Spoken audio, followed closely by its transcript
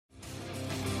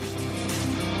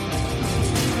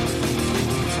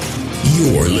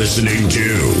You're listening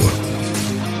to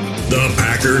the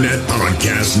Packernet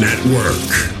Podcast Network.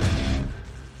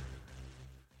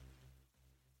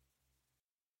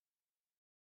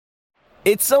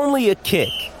 It's only a kick,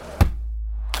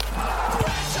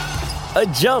 a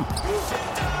jump,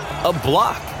 a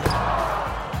block.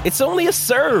 It's only a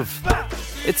serve.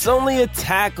 It's only a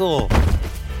tackle,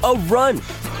 a run.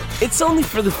 It's only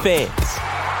for the fans.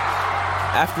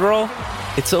 After all,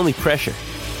 it's only pressure.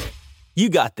 You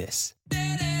got this.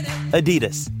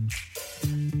 Adidas.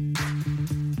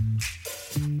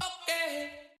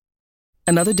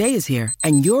 Another day is here,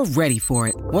 and you're ready for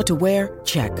it. What to wear?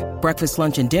 Check. Breakfast,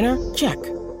 lunch, and dinner? Check.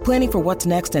 Planning for what's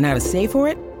next and how to save for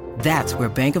it? That's where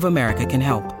Bank of America can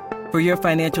help. For your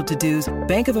financial to-dos,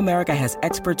 Bank of America has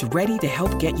experts ready to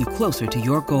help get you closer to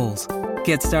your goals.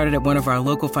 Get started at one of our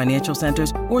local financial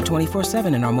centers or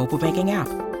 24/7 in our mobile banking app.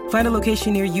 Find a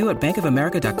location near you at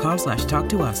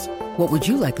bankofamerica.com/talktous. What would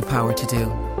you like the power to do?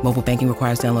 Mobile banking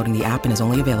requires downloading the app and is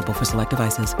only available for select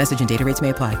devices. Message and data rates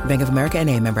may apply. Bank of America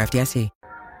N.A., member FDIC.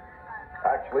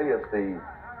 Actually, it's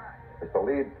the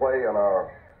lead play in our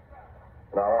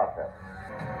offense.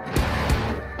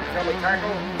 Come a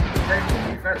tackle, take the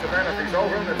defensive end if he's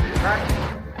over him. If he's not,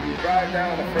 you drive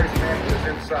down the first man to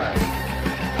his inside.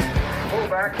 Pull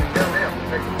back and kill him.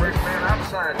 Take the first man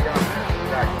outside the offensive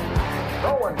tackle.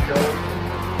 No one goes.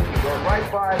 Go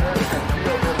right by them and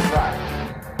field inside.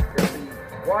 If the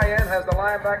YN has the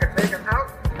linebacker taken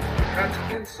out, he cuts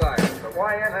inside. If the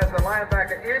YN has the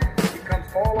linebacker in, he comes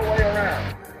all the way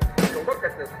around. So look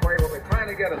at this play. What we're trying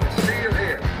to get is a seal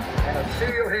here and a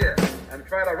seal here and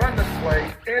try to run this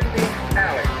play in the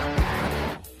alley.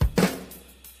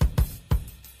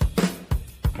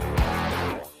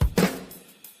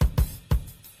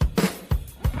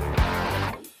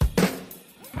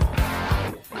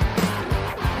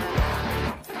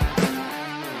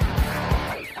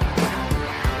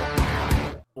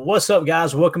 What's up,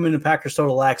 guys? Welcome into Packers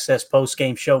Total Access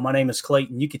Postgame Show. My name is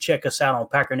Clayton. You can check us out on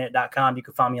Packernet.com. You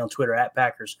can find me on Twitter at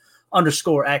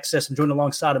Packers_access. I'm joined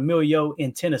alongside Emilio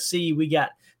in Tennessee. We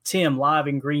got Tim live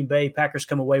in Green Bay. Packers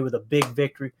come away with a big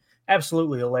victory.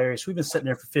 Absolutely hilarious. We've been sitting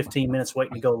there for 15 minutes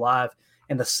waiting to go live.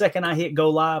 And the second I hit go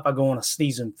live, I go on a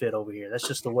sneezing fit over here. That's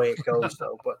just the way it goes,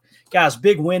 though. But, guys,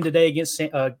 big win today against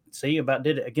against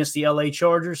the LA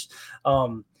Chargers.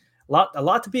 A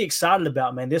lot to be excited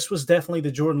about, man. This was definitely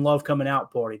the Jordan Love coming out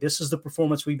party. This is the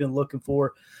performance we've been looking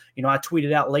for. You know, I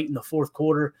tweeted out late in the fourth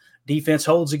quarter, defense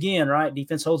holds again, right?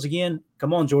 Defense holds again.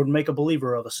 Come on, Jordan, make a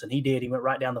believer of us. And he did. He went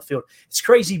right down the field. It's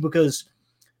crazy because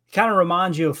it kind of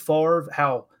reminds you of Favre,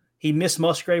 how he missed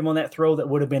Musgrave on that throw that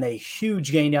would have been a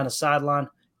huge gain down the sideline,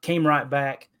 came right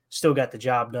back, still got the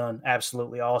job done.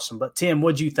 Absolutely awesome. But, Tim,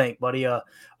 what'd you think, buddy?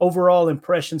 Overall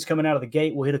impressions coming out of the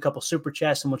gate. We'll hit a couple super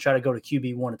chats, and we'll try to go to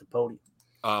QB1 at the podium.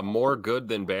 More good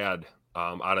than bad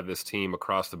out of this team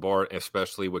across the board,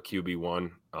 especially with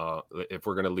QB1. If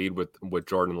we're going to lead with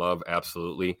Jordan Love,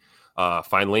 absolutely.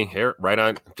 Finally, here, right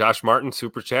on Josh Martin,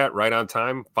 super chat, right on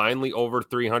time. Finally over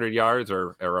 300 yards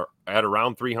or at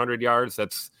around 300 yards.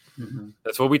 That's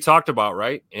what we talked about,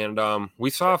 right? And we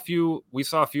saw a few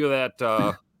of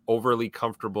that overly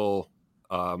comfortable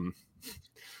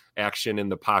action in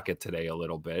the pocket today a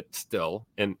little bit still.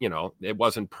 And, you know, it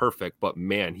wasn't perfect, but,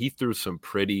 man, he threw some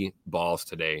pretty balls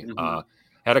today.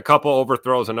 Had a couple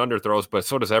overthrows and underthrows, but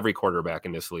so does every quarterback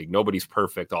in this league. Nobody's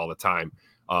perfect all the time.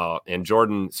 And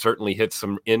Jordan certainly hit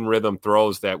some in-rhythm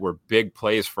throws that were big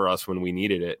plays for us when we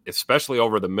needed it, especially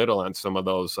over the middle on some of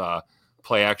those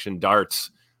play-action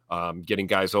darts, getting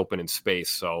guys open in space.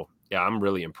 So, yeah, I'm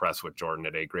really impressed with Jordan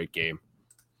today. Great game.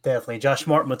 Definitely. Josh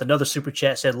Martin with another super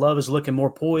chat said, Love is looking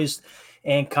more poised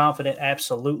and confident.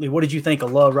 Absolutely. What did you think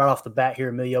of Love right off the bat here,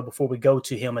 Emilio, before we go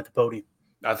to him at the podium?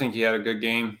 I think he had a good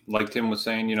game. Like Tim was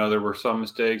saying, you know, there were some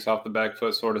mistakes off the back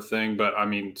foot sort of thing, but I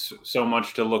mean, so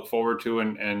much to look forward to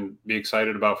and be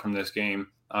excited about from this game.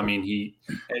 I mean, he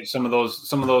had some of those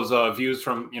views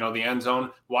from, you know, the end zone,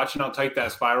 watching how tight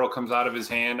that spiral comes out of his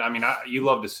hand. I mean, you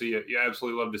love to see it. You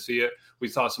absolutely love to see it. We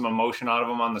saw some emotion out of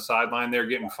him on the sideline there,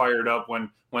 getting fired up when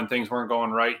things weren't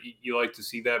going right. You like to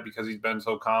see that because he's been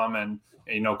so calm and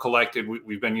you know, collected.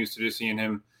 We've been used to just seeing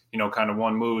him, you know, kind of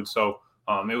one mood. So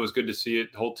it was good to see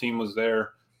it. The whole team was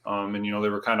there, and you know, they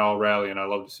were kind of all rallying. I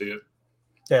love to see it.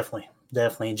 Definitely.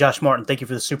 And Josh Martin, thank you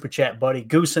for the super chat, buddy.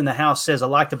 Goose in the house says, I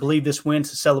like to believe this win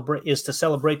is to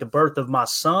celebrate the birth of my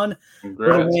son.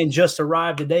 The win just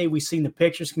arrived today. We've seen the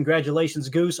pictures. Congratulations,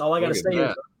 Goose. All I got to say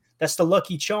is that's the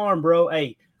lucky charm, bro.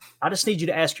 Hey, I just need you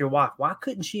to ask your wife, why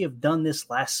couldn't she have done this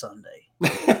last Sunday?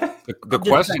 The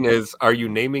question is, are you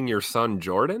naming your son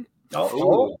Jordan?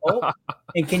 Oh.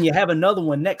 And can you have another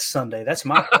one next Sunday? That's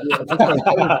my question.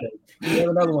 Can you have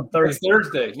another one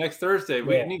Thursday? Next Thursday.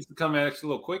 Yeah. It needs to come actually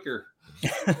a little quicker.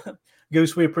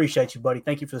 Goose, we appreciate you, buddy.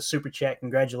 Thank you for the super chat.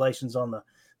 Congratulations on the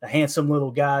handsome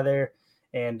little guy there.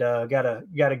 And got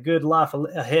a good life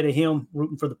ahead of him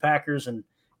rooting for the Packers, and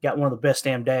got one of the best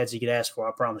damn dads he could ask for.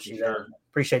 I promise you that.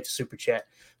 Appreciate the super chat.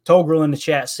 Tolgrel in the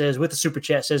chat says, with the super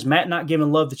chat says, Matt not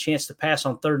giving Love the chance to pass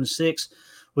on 3rd and 6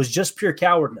 was just pure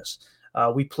cowardness.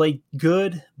 We played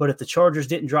good, but if the Chargers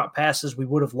didn't drop passes, we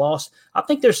would have lost. I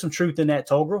think there's some truth in that,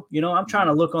 Tolgrel. I'm trying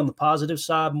to look on the positive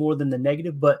side more than the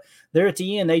negative, but there at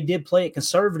the end, they did play it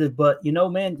conservative, but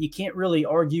man, you can't really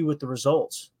argue with the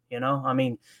results. I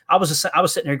mean, I was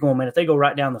sitting there going, man, if they go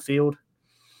right down the field,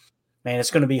 man,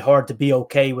 it's going to be hard to be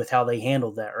okay with how they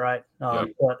handled that, right?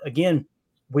 But again,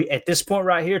 we at this point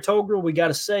right here, Tolgrel, we got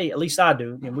to say, at least I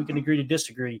do, and we can agree to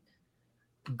disagree.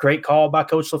 Great call by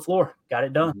Coach LaFleur. Got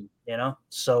it done,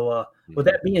 So with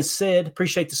that being said,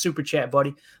 appreciate the super chat,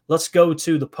 buddy. Let's go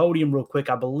to the podium real quick.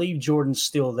 I believe Jordan's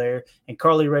still there. And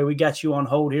Carly Ray, we got you on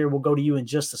hold here. We'll go to you in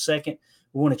just a second.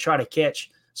 We want to try to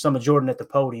catch some of Jordan at the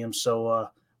podium. So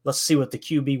let's see what the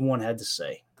QB1 had to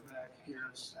say.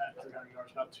 Here's at 300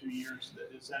 yards, about 2 years.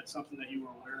 Is that something that you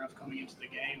were aware of coming into the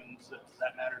game, and does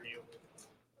that matter to you?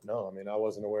 No, I mean, I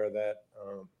wasn't aware of that.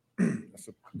 That's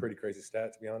a pretty crazy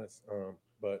stat, to be honest.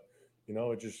 But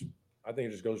I think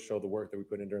it just goes to show the work that we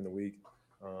put in during the week.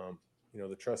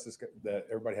 The trust that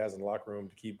everybody has in the locker room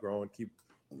to keep growing,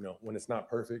 when it's not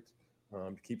perfect,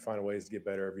 to keep finding ways to get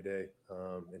better every day,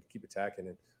 and keep attacking.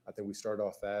 And I think we started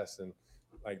off fast, and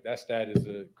like that stat is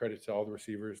a credit to all the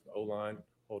receivers, the O-line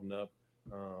holding up.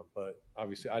 But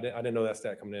obviously, I didn't know that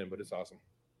stat coming in, but it's awesome.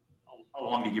 How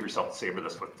long do you give yourself to savor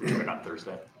this with on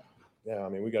Thursday? Yeah, I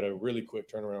mean, we got a really quick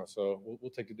turnaround, so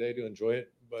we'll take the day to enjoy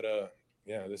it. But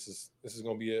this is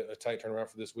going to be a tight turnaround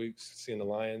for this week, seeing the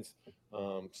Lions.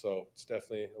 So it's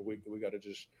definitely a week that we got to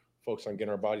just focus on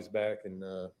getting our bodies back and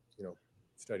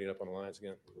studying up on the Lions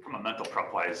again. From a mental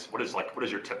prep wise, what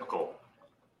is your typical,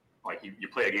 like you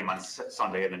play a game on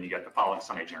Sunday and then you get the following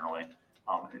Sunday generally,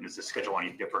 and is the schedule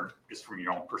any different just from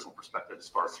your own personal perspective as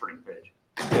far as starting the page?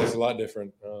 Yeah, it's a lot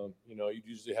different. You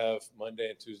usually have Monday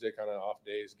and Tuesday kind of off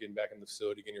days, getting back in the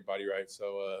facility, getting your body right.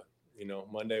 So,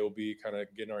 Monday will be kind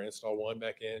of getting our install one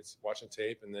back in, watching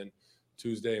tape, and then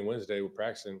Tuesday and Wednesday we're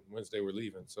practicing. Wednesday we're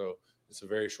leaving. So it's a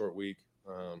very short week.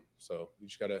 So you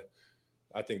just got to,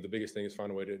 I think the biggest thing is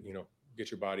find a way to, get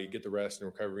your body, get the rest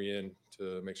and recovery in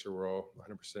to make sure we're all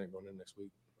 100% going in next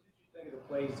week. What do you think of the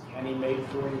plays Kenny made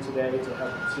for you today to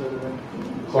help seal the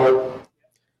win?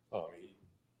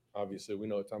 Obviously, we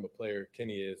know what type of player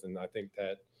Kenny is, and I think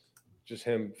that just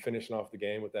him finishing off the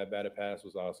game with that batted pass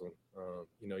was awesome.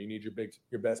 You need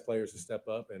your best players to step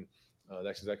up, and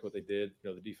that's exactly what they did.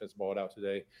 The defense balled out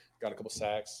today, got a couple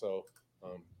sacks, so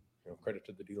credit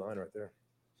to the D-line right there.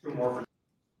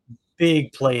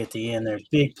 Big play at the end there.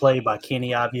 Big play by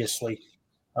Kenny, obviously,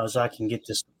 as I can get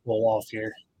this to blow off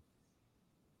here.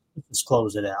 Let's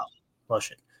close it out.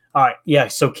 Flush it. All right, yeah,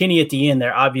 so Kenny at the end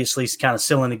there obviously is kind of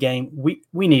sealing the game.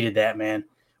 We needed that, man.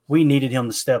 We needed him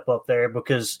to step up there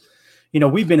because,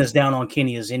 we've been as down on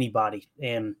Kenny as anybody.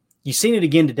 And you've seen it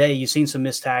again today. You've seen some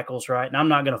missed tackles, right? And I'm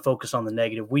not going to focus on the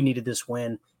negative. We needed this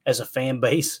win as a fan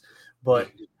base. But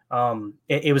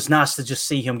it was nice to just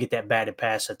see him get that batted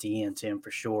pass at the end, Tim,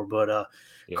 for sure. But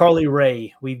Carly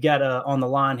Ray, we've got on the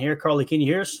line here. Carly, can you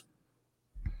hear us?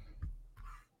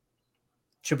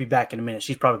 She'll be back in a minute.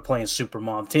 She's probably playing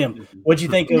Supermom. Tim, what do you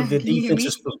think of the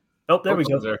defensive? Oh, there we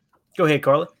go. Go ahead,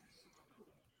 Carly.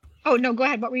 Oh, no, go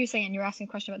ahead. What were you saying? You were asking a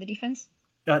question about the defense?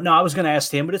 No, I was going to ask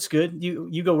Tim, but it's good.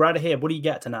 You go right ahead. What do you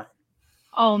got tonight?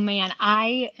 Oh, man,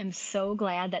 I am so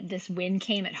glad that this win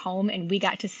came at home and we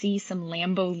got to see some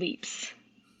Lambeau leaps.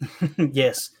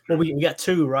 Yes. Well, we got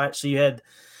two, right? So you had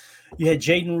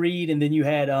Jaden Reed, and then you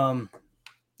had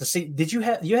did you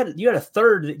had a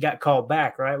third that got called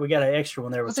back, right? We got an extra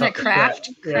one there. Wasn't it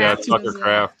Kraft? Yeah, Tucker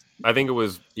Kraft. I think it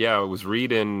was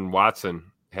Reed and Watson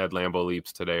had Lambeau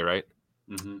leaps today, right?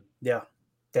 Mm-hmm. Yeah,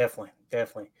 definitely.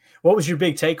 What was your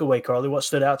big takeaway, Carly? What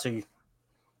stood out to you?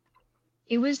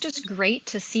 It was just great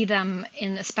to see them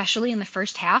especially in the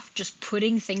first half, just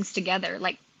putting things together,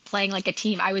 like playing like a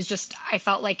team. I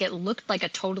felt like it looked like a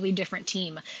totally different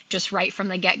team just right from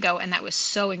the get-go, and that was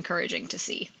so encouraging to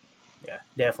see. Yeah,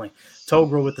 definitely.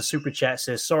 Tolgrel with the super chat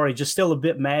says, sorry, just still a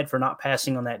bit mad for not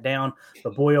passing on that down.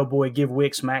 But boy, oh boy, give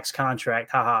Wicks max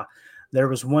contract. Haha. There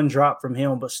was one drop from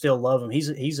him, but still love him.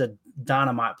 He's a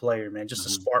dynamite player, man. Just a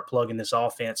spark plug in this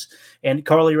offense. And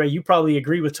Carly Ray, you probably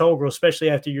agree with Tolgrel, especially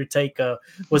after your take.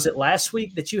 Was it last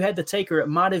week that you had the take, or it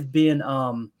might have been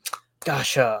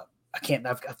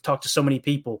I've talked to so many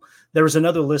people. There was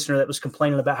another listener that was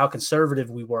complaining about how conservative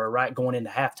we were, right, going into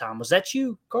halftime. Was that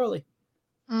you, Carly?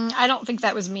 I don't think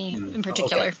that was me in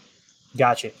particular. Okay.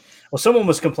 Gotcha. Well, someone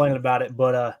was complaining about it,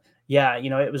 but yeah,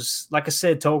 it was, like I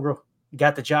said, Togrel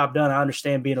got the job done. I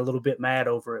understand being a little bit mad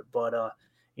over it, but a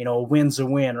win's a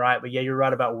win, right? But yeah, you're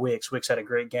right about Wicks. Wicks had a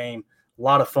great game. A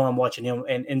lot of fun watching him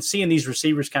and seeing these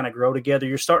receivers kind of grow together.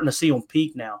 You're starting to see them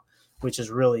peak now, which is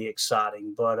really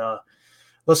exciting. But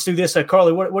let's do this.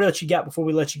 Carly, what else you got before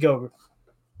we let you go?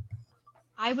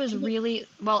 I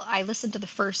listened to the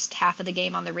first half of the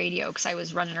game on the radio because I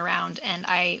was running around, and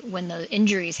when the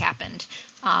injuries happened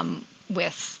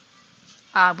with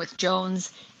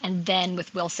Jones and then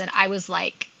with Wilson, I was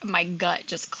like, my gut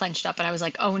just clenched up, and I was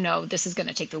like, oh no, this is going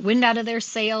to take the wind out of their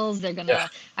sails.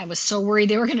 I was so worried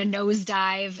they were going to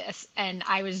nosedive, and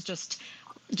I was just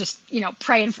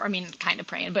praying for, kind of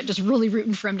praying, but just really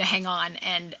rooting for him to hang on,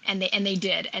 and they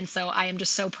did. And so I am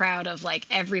just so proud of like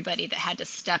everybody that had to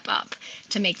step up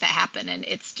to make that happen, and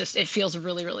it feels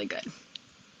really, really good.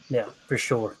 Yeah, for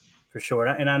sure.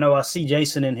 And I know I see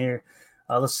Jason in here.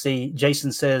 Let's see.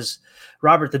 Jason says,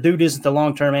 Robert, the dude isn't the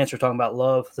long-term answer, talking about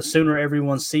Love. The sooner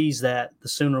everyone sees that, the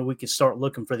sooner we can start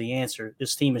looking for the answer.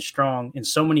 This team is strong in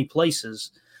so many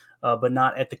places, but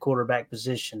not at the quarterback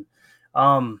position.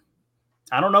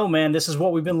 I don't know, man. This is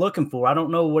what we've been looking for. I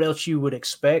don't know what else you would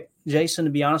expect, Jason,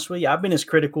 to be honest with you. I've been as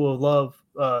critical of Love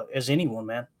as anyone,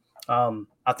 man.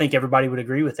 I think everybody would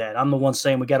agree with that. I'm the one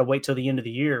saying we got to wait till the end of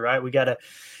the year, right?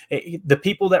 The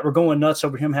people that were going nuts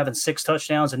over him having 6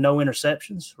 touchdowns and no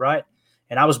interceptions, right?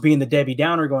 And I was being the Debbie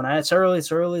Downer going, it's early,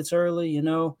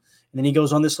 And then he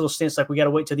goes on this little stance like we got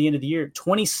to wait till the end of the year.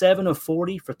 27 of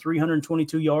 40 for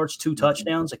 322 yards, 2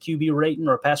 touchdowns, a QB rating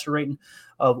or a passer rating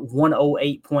of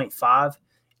 108.5.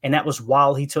 And that was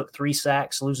while he took 3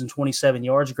 sacks, losing 27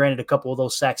 yards. Granted, a couple of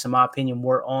those sacks, in my opinion,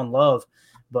 were on Love.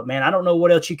 But, man, I don't know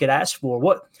what else you could ask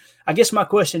for. I guess my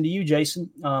question to you, Jason,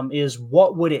 is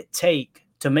what would it take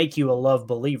to make you a Love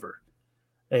believer?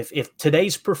 If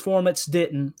today's performance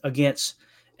didn't against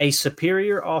a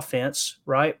superior offense,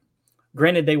 right?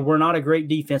 Granted, they were not a great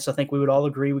defense. I think we would all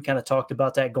agree. We kind of talked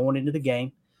about that going into the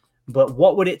game. But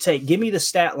what would it take? Give me the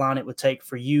stat line it would take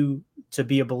for you to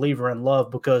be a believer in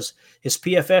Love, because his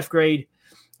PFF grade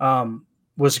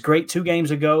was great 2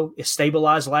 games ago. It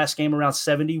stabilized last game around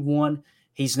 71.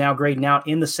 He's now grading out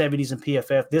in the 70s in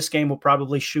PFF. This game will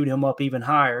probably shoot him up even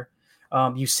higher.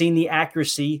 You've seen the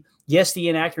accuracy. Yes, the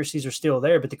inaccuracies are still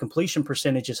there, but the completion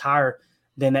percentage is higher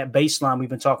than that baseline we've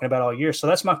been talking about all year. So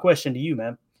that's my question to you,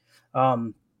 man.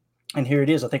 And here it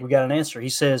is. I think we got an answer. He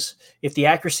says, if the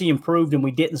accuracy improved and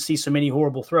we didn't see so many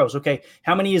horrible throws, okay,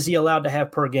 how many is he allowed to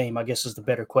have per game, I guess is the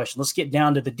better question. Let's get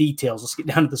down to the details. Let's get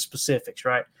down to the specifics,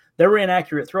 right? There were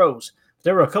inaccurate throws.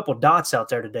 There were a couple dots out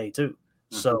there today too.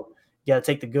 So you got to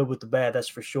take the good with the bad, that's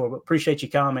for sure. But appreciate you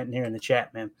commenting here in the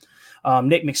chat, man.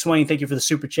 Nick McSwain, thank you for the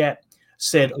super chat.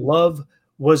 Said Love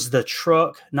was the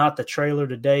truck, not the trailer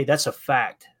today. That's a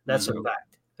fact. That's a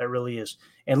fact. That really is.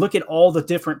 And look at all the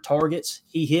different targets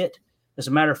he hit. As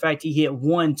a matter of fact, he hit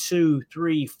 1, 2,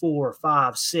 3, 4,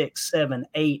 5, 6, 7,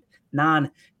 8,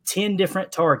 9, 10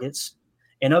 different targets.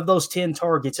 And of those 10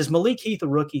 targets, is Malik Heath a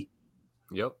rookie?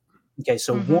 Yep. Okay,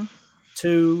 so 1,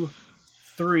 2,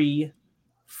 3,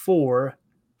 4,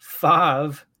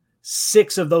 5,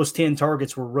 6 of those 10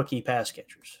 targets were rookie pass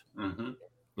catchers. And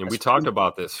we talked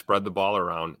about this, spread the ball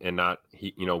around and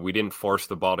we didn't force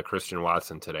the ball to Christian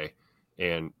Watson today.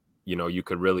 And, you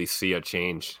could really see a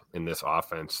change in this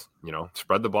offense.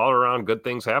 Spread the ball around, good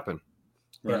things happen.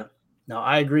 Yeah. No,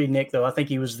 I agree, Nick, though. I think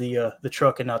he was the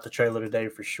truck and not the trailer today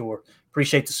for sure.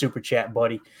 Appreciate the super chat,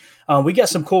 buddy. We got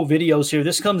some cool videos here.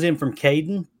 This comes in from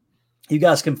Caden. You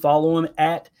guys can follow him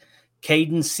at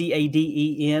Caden,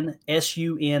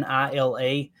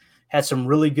 CadenSunila. Had some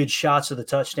really good shots of the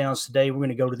touchdowns today. We're going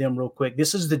to go to them real quick.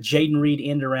 This is the Jaden Reed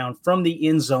end around from the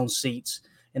end zone seats,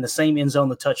 in the same end zone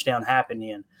the touchdown happened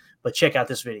in. But check out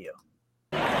this video.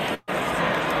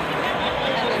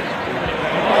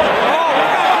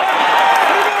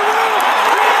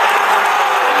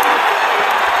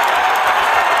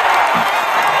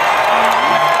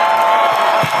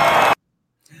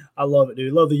 I love it,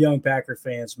 dude. Love the young Packer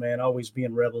fans, man. Always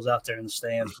being rebels out there in the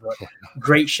stands. But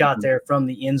great shot there from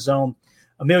the end zone.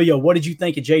 Emilio, what did you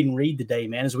think of Jaden Reed today,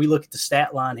 man? As we look at the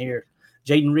stat line here,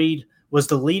 Jaden Reed was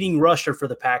the leading rusher for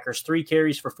the Packers, 3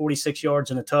 carries for 46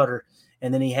 yards and a tutter,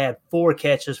 and then he had 4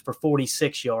 catches for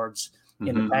 46 yards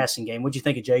in the passing game. What'd you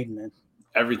think of Jaden, man?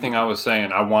 Everything I was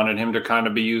saying. I wanted him to kind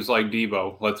of be used like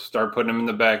Debo. Let's start putting him in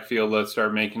the backfield. Let's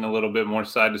start making a little bit more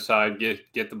side to side,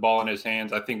 get the ball in his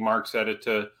hands. I think Mark said it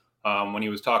to when he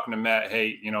was talking to Matt,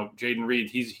 hey, Jaden Reed,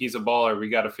 he's a baller. We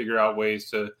got to figure out ways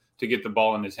to get the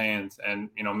ball in his hands. And,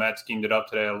 Matt schemed it up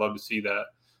today. I love to see that.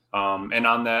 And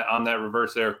on that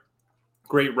reverse there,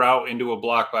 great route into a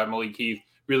block by Malik Heath,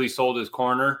 really sold his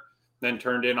corner, then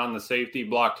turned in on the safety,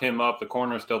 blocked him up. The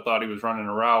corner still thought he was running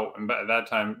a route. And at that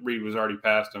time, Reed was already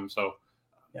past him. So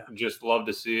just love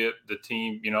to see it. The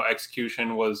team,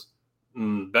 execution was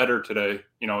better today.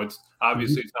 It's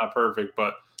obviously it's not perfect,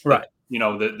 but right.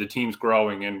 The team's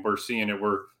growing and we're seeing it.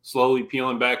 We're slowly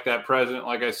peeling back that present.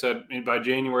 Like I said, by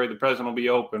January, the present will be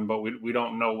open, but we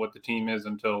don't know what the team is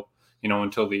until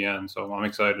the end. So I'm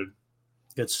excited.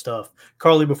 Good stuff.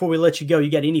 Carly, before we let you go,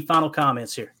 you got any final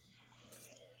comments here?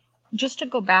 Just to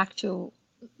go back to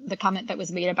the comment that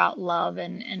was made about Love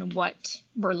and what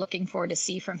we're looking for to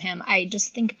see from him, I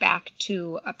just think back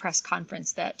to a press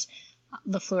conference that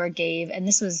LaFleur gave, and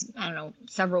this was, I don't know,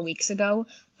 several weeks ago,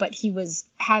 but he was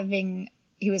kind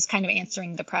of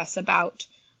answering the press about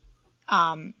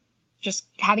just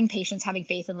having patience, having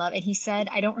faith and love. And he said,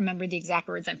 I don't remember the exact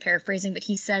words, I'm paraphrasing, but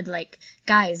he said, like,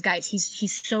 guys,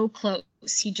 he's so close.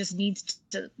 He just needs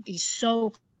to be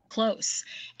so close.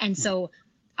 And so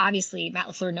obviously Matt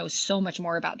LaFleur knows so much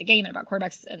more about the game and about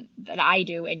quarterbacks than I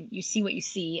do. And you see what you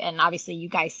see. And obviously you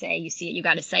guys say, you see it, you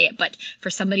got to say it. But for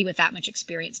somebody with that much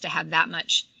experience to have that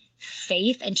much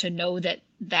faith and to know that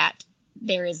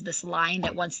there is this line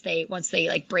that once they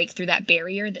like break through that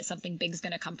barrier, that something big is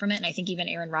going to come from it. And I think even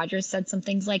Aaron Rodgers said some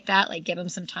things like that, like give him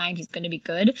some time, he's going to be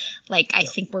good. Like, I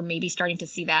think we're maybe starting to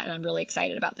see that. And I'm really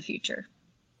excited about the future.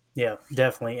 Yeah,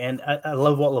 definitely. And I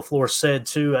love what LaFleur said,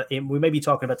 too. We may be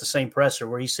talking about the same presser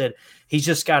where he said he's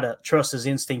just got to trust his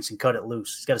instincts and cut it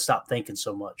loose. He's got to stop thinking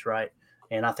so much, right?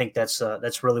 And I think that's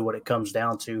really what it comes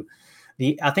down to.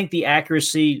 I think the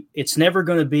accuracy, it's never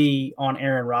going to be on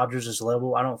Aaron Rodgers'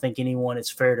 level. I don't think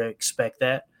it's fair to expect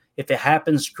that. If it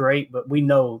happens, great, but we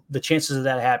know the chances of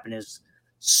that happening is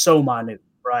so minute,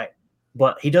 right?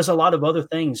 But he does a lot of other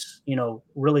things,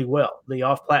 really well. The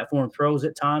off-platform throws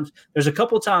at times. There's a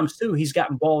couple of times, too, he's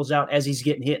gotten balls out as he's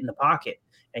getting hit in the pocket.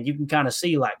 And you can kind of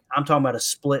see, like, I'm talking about a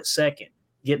split second,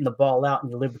 getting the ball out and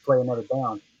you live to play another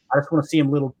down. I just want to see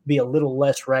him be a little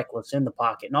less reckless in the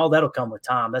pocket. And all that'll come with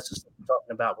time. That's just what I'm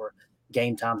talking about where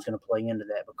game time's going to play into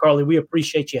that. But, Carly, we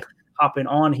appreciate you hopping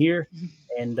on here.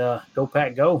 And go,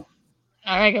 Pack, go.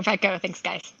 All right, go, Pack, go. Thanks,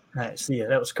 guys. All right, see ya.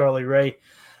 That was Carly Ray.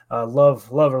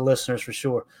 Love our listeners for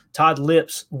sure. Todd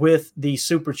Lips with the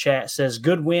super chat says,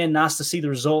 good win. Nice to see the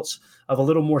results of a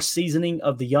little more seasoning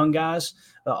of the young guys.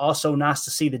 Also nice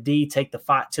to see the D take the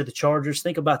fight to the Chargers.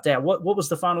 Think about that. What was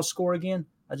the final score again?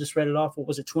 I just read it off. What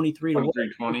was it?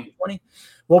 23-20?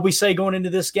 What we say going into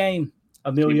this game,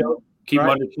 Emilio? Keep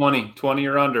right? Under 20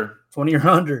 or under. 20 or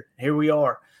under. Here we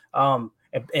are.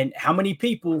 And how many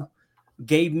people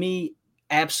gave me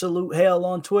absolute hell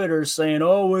on Twitter saying,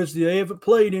 they haven't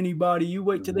played anybody. You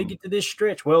wait till they get to this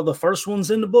stretch. Well, the first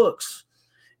one's in the books.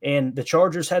 And the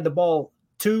Chargers had the ball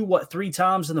 3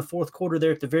 times in the fourth quarter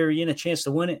there at the very end, a chance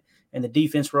to win it, and the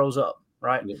defense rose up,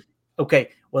 right? Yeah.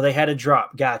 Okay, well, they had a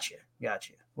drop. Gotcha.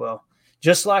 Well,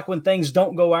 just like when things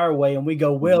don't go our way and we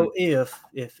go, well, if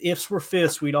ifs were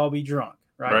fifths, we'd all be drunk,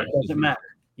 right? It doesn't matter.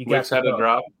 You guys had a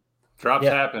drop. Drops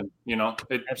happen.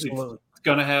 Absolutely. It's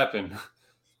going to happen.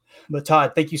 But,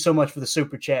 Todd, thank you so much for the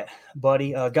super chat,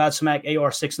 buddy. Godsmack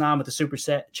AR69 with the super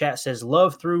chat says,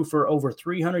 Love threw for over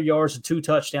 300 yards and 2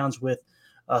 touchdowns with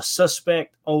a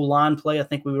suspect O-line play. I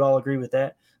think we would all agree with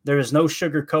that. There is no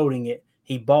sugarcoating it.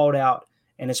 He balled out,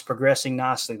 and it's progressing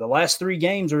nicely. The last 3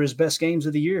 games are his best games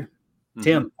of the year. Mm-hmm.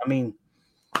 Tim, I mean,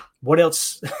 what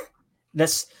else?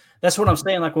 That's what I'm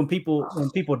saying. Like when people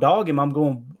dog him, I'm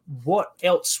going, what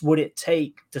else would it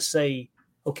take to say,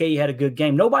 okay, he had a good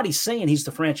game? Nobody's saying he's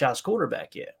the franchise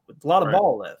quarterback yet, with a lot of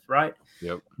ball left, right?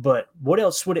 Yep. But what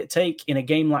else would it take in a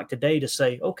game like today to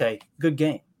say, okay, good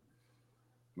game?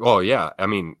 Oh, yeah. I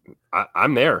mean,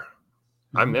 I'm there.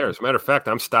 I'm there. As a matter of fact,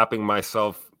 I'm stopping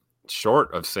myself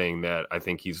short of saying that I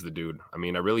think he's the dude. I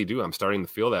mean, I really do. I'm starting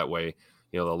to feel that way.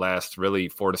 The last really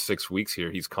 4 to 6 weeks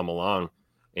here, he's come along,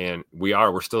 and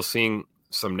we're still seeing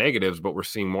some negatives, but we're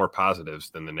seeing more positives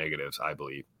than the negatives, I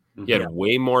believe. He had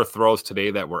way more throws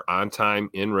today that were on time,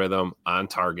 in rhythm, on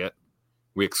target.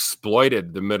 We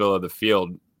exploited the middle of the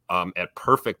field at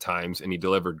perfect times, and he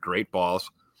delivered great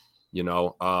balls.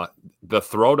 The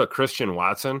throw to Christian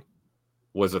Watson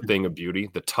was a thing of beauty.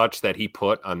 The touch that he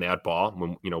put on that ball,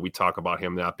 when we talk about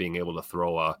him not being able to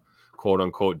throw a quote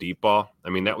unquote deep ball. I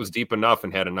mean, that was deep enough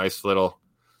and had a nice little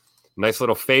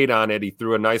fade on it. He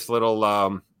threw a nice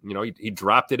little, he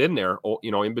dropped it in there,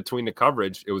 in between the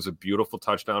coverage. It was a beautiful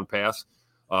touchdown pass.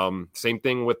 Same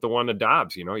thing with the one to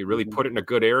Dobbs. You know, he really put it in a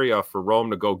good area for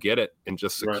Rome to go get it and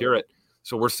just secure it.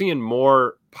 So we're seeing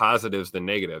more positives than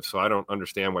negatives. So I don't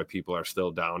understand why people are still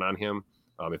down on him.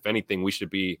 If anything, we should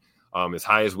be as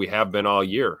high as we have been all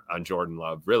year on Jordan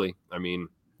Love. Really, I mean,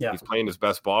 he's playing his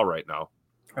best ball right now.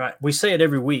 Right. We say it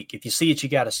every week. If you see it, you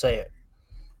got to say it.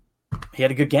 He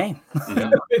had a good game.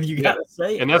 You got to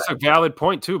say it. And that's a valid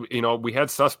point, too. You know, we had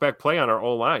suspect play on our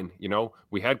O-line. You know,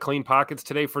 we had clean pockets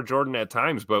today for Jordan at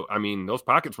times, but, I mean, those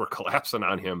pockets were collapsing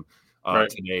on him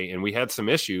today, and we had some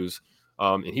issues.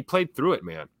 And he played through it,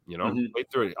 man. You know, played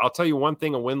through it. I'll tell you one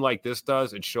thing a win like this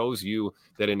does. It shows you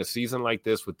that in a season like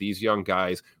this with these young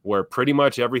guys, where pretty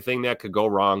much everything that could go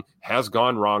wrong has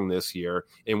gone wrong this year,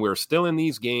 and we're still in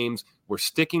these games, we're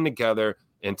sticking together.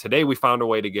 And today we found a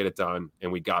way to get it done,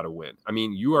 and we got to win. I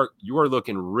mean, you are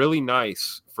looking really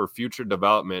nice for future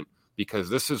development, because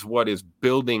this is what is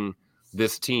building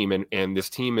this team. And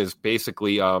this team is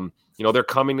basically, they're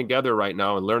coming together right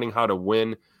now and learning how to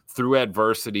win through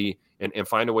adversity and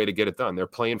find a way to get it done. They're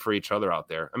playing for each other out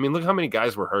there. I mean, look how many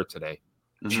guys were hurt today.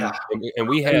 And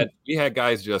we had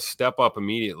guys just step up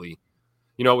immediately.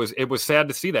 You know, it was sad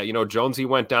to see that. You know, Jonesy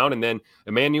went down, and then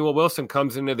Emmanuel Wilson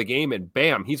comes into the game, and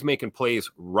bam, he's making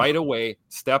plays right away,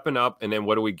 stepping up. And then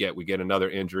what do we get? We get another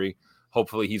injury.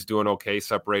 Hopefully he's doing okay.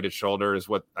 Separated shoulder is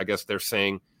what I guess they're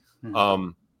saying.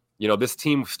 This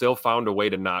team still found a way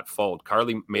to not fold.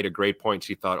 Carly made a great point.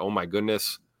 She thought, oh my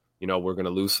goodness, we're going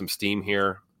to lose some steam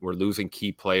here. We're losing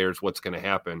key players. What's going to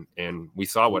happen? And we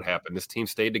saw what happened. This team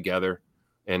stayed together,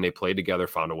 and they played together,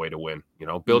 found a way to win.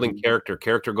 Building character.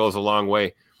 Character goes a long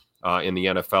way in the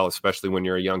NFL, especially when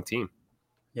you're a young team.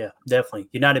 Yeah, definitely.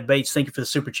 United Bates, thank you for the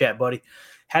super chat, buddy.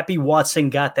 Happy Watson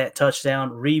got that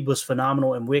touchdown. Reed was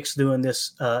phenomenal, and Wicks doing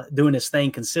his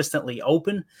thing consistently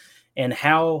open. And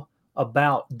how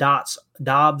about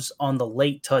Dobbs on the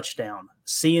late touchdown?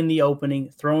 Seeing the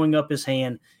opening, throwing up his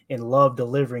hand, and Love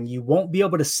delivering. You won't be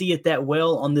able to see it that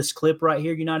well on this clip right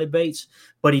here, United Bates,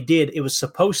 but he did. It was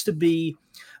supposed to be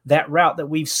that route that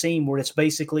we've seen where it's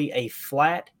basically a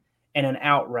flat and an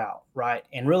out route, right?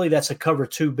 And really that's a cover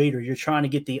 2 beater. You're trying to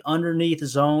get the underneath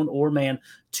zone or man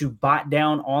to bite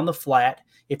down on the flat.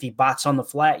 If he bites on the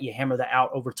flat, you hammer the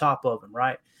out over top of him,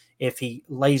 right? If he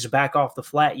lays back off the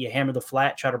flat, you hammer the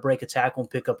flat, try to break a tackle and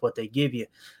pick up what they give you.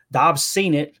 Dobbs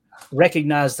seen it,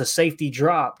 recognized the safety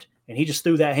dropped, and he just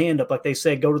threw that hand up like they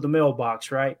said, go to the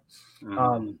mailbox, right?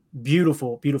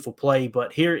 Beautiful, beautiful play.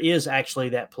 But here is actually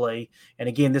that play. And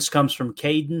again, this comes from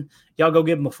Caden. Y'all go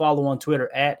give him a follow on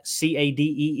Twitter at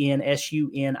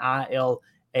CADENSUNILA.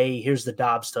 Here's the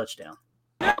Dobbs touchdown.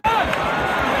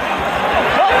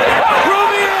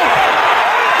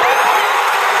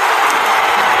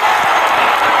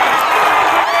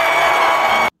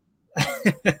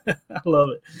 I love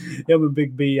it. Him and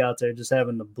Big B out there just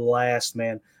having the blast,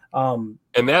 man. And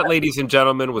that, ladies and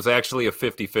gentlemen, was actually a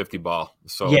 50-50 ball.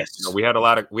 So yes. We had a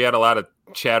lot of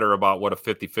chatter about what a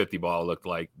 50-50 ball looked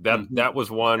like. That was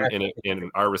one,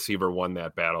 and our receiver won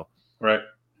that battle. Right.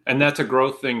 And that's a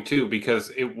growth thing too,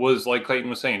 because it was like Clayton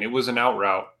was saying, it was an out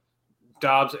route.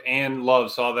 Dobbs and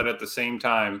Love saw that at the same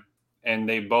time, and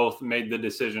they both made the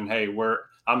decision, hey,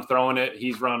 I'm throwing it,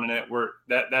 he's running it.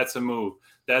 That's a move.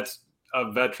 That's a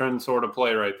veteran sort of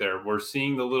play right there. We're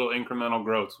seeing the little incremental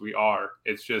growths. We are.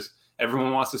 It's just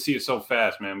everyone wants to see it so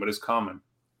fast, man, but it's coming.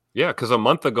 Yeah, because a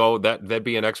month ago that'd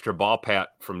be an extra ball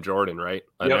pat from Jordan, right?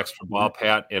 An extra ball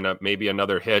pat and maybe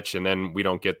another hitch, and then we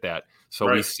don't get that.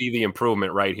 So we see the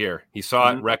improvement right here. He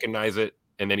saw it, recognized it,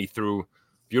 and then he threw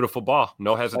beautiful ball,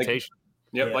 no hesitation.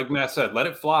 Like Matt said, let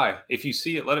it fly. If you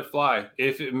see it, let it fly.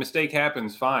 If a mistake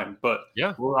happens, fine. But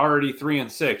we're already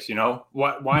 3-6.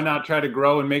 Why not try to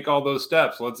grow and make all those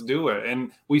steps? Let's do it.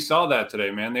 And we saw that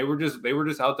today, man. They were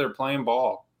just out there playing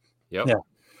ball. Yep. Yeah.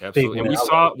 Absolutely. And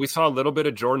we saw a little bit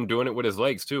of Jordan doing it with his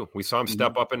legs too. We saw him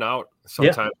step up and out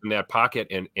sometimes in that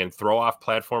pocket and throw off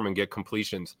platform and get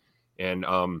completions. And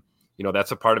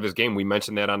that's a part of his game. We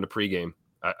mentioned that on the pregame.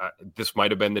 This might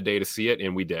have been the day to see it,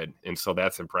 and we did. And so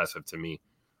that's impressive to me,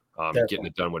 getting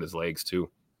it done with his legs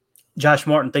too. Josh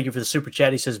Martin, thank you for the super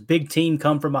chat. He says, big team,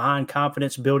 come from behind,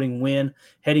 confidence building, win.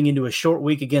 Heading into a short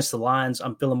week against the Lions,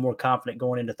 I'm feeling more confident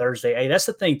going into Thursday. Hey, that's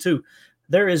the thing too.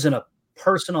 There isn't a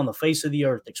person on the face of the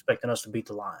earth expecting us to beat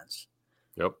the Lions.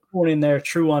 Yep. Going in there,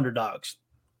 true underdogs.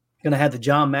 Going to have the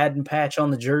John Madden patch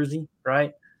on the jersey,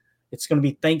 right? It's going to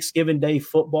be Thanksgiving Day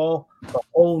football. The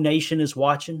whole nation is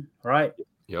watching, right?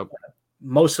 Yep.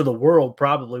 Most of the world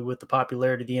probably with the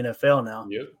popularity of the NFL now.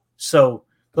 Yep. So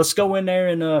let's go in there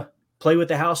and play with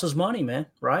the house's money, man,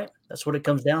 right? That's what it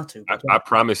comes down to. I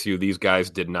promise you, these guys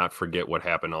did not forget what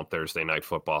happened on Thursday Night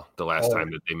Football the last time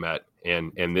that they met.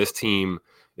 And this team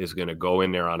is going to go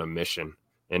in there on a mission.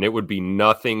 And it would be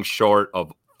nothing short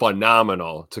of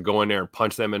phenomenal to go in there and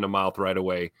punch them in the mouth right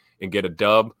away and get a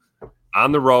dub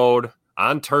on the road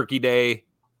on Turkey Day.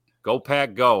 Go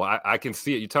Pack, go. I can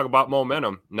see it. You talk about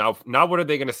momentum. Now what are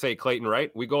they going to say, Clayton, right?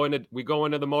 We go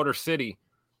into the Motor City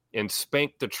and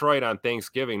spank Detroit on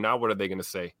Thanksgiving. Now what are they going to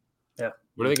say? Yeah.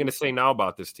 What are they going to say now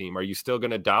about this team? Are you still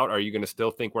going to doubt? Are you going to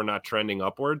still think we're not trending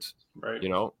upwards? Right. You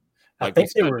know, I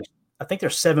think they're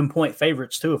 7-point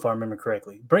favorites too, if I remember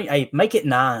correctly. Make it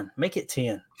 9, make it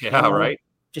 10. Yeah, right.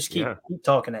 Just keep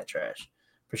talking that trash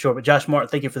for sure. But Josh Martin,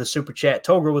 thank you for the super chat.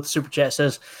 Tolger with the super chat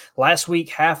says last week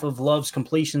half of Love's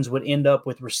completions would end up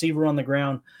with receiver on the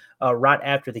ground right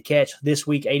after the catch. This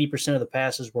week 80% of the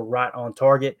passes were right on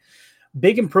target.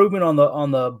 Big improvement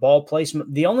on the ball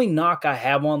placement. The only knock I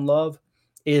have on Love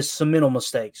is some mental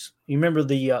mistakes. You remember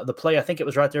the play? I think it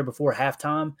was right there before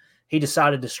halftime. He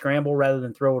decided to scramble rather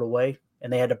than throw it away,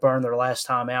 and they had to burn their last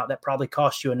time out. That probably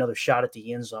cost you another shot at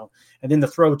the end zone. And then the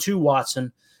throw to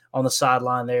Watson on the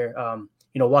sideline there,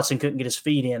 Watson couldn't get his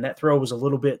feet in. That throw was a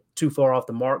little bit too far off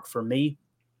the mark for me.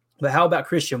 But how about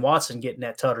Christian Watson getting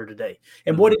that tutter today?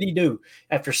 And what did he do?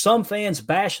 After some fans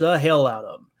bashed the hell out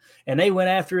of him, and they went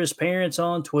after his parents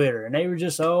on Twitter, and they were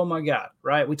just, oh my God,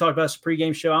 right? We talked about this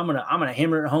pregame show. I'm gonna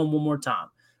hammer it home one more time.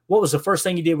 What was the first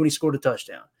thing he did when he scored a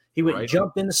touchdown? He went and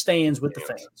jumped in the stands with the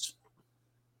fans.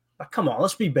 Like, come on,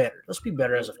 let's be better. Let's be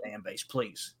better as a fan base,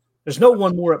 please. There's no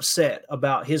one more upset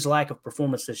about his lack of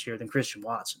performance this year than Christian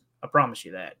Watson. I promise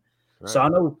you that. Right. So I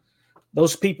know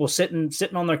those people sitting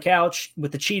on their couch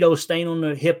with the Cheeto stain on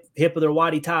the hip of their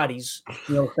whitey tighties,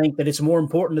 think that it's more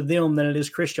important to them than it is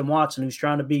Christian Watson, who's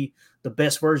trying to be the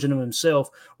best version of himself,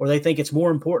 or they think it's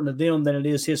more important to them than it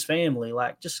is his family.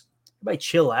 Like, just everybody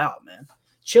chill out, man.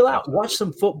 Chill out. Watch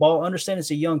some football. Understand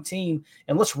it's a young team,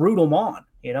 and let's root them on.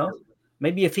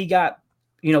 Maybe if he got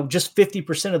just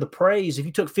 50% of the praise, if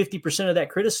you took 50% of that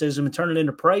criticism and turn it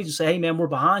into praise and say, hey, man, we're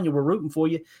behind you, we're rooting for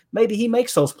you, maybe he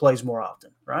makes those plays more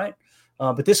often, right?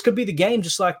 But this could be the game,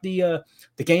 just like the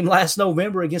game last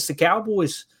November against the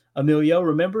Cowboys, Emilio,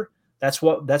 remember? That's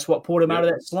what pulled him out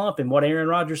of that slump, and what Aaron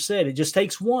Rodgers said. It just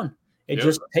takes one. It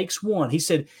just takes one. He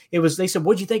said they said,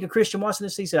 what'd you think of Christian Watson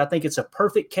this? He said, I think it's a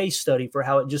perfect case study for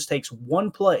how it just takes one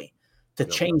play to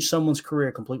change someone's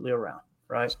career completely around.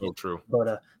 Right. So true.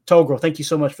 But Togro, thank you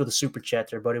so much for the super chat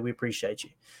there, buddy. We appreciate you.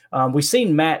 We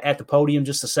seen Matt at the podium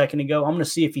just a second ago. I'm going to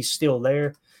see if he's still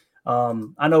there.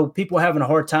 I know people are having a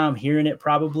hard time hearing it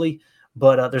probably,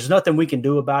 but there's nothing we can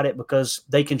do about it because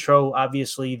they control,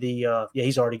 obviously,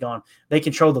 he's already gone. They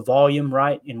control the volume,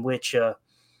 right, in which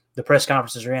the press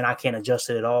conferences are in. I can't adjust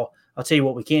it at all. I'll tell you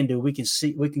what we can do. We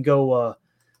can go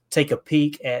take a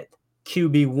peek at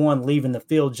QB1 leaving the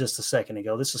field just a second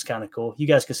ago. This is kind of cool. You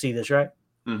guys can see this, right?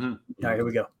 Mm-hmm. All right, here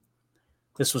we go.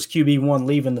 This was QB1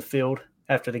 leaving the field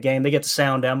after the game. They get the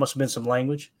sound down. Must have been some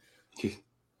language.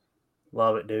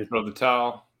 Love it, dude. Throw the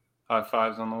towel. High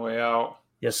fives on the way out.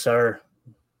 Yes, sir.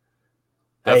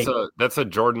 That's a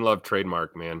Jordan Love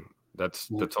trademark, man.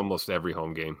 That's almost every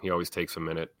home game. He always takes a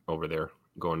minute over there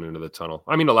going into the tunnel.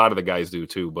 I mean, a lot of the guys do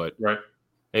too, but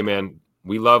hey, man,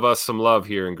 we love us some Love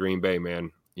here in Green Bay, man.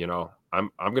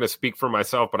 I'm going to speak for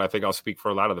myself, but I think I'll speak for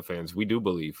a lot of the fans. We do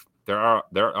believe. There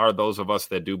are those of us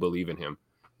that do believe in him,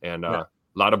 and a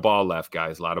lot of ball left,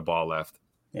 guys. A lot of ball left.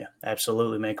 Yeah,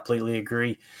 absolutely, man. Completely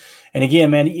agree. And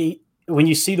again, man, when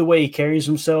you see the way he carries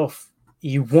himself,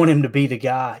 you want him to be the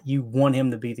guy. You want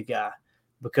him to be the guy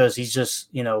because he's just,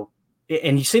 and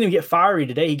you seen him get fiery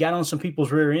today. He got on some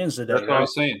people's rear ends today. That's what I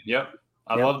was saying. Yep.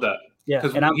 I love that. Yeah.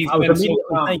 And I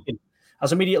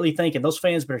was immediately thinking those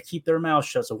fans better keep their mouths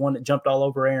shut. The one that jumped all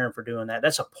over Aaron for doing that.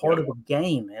 That's a part of the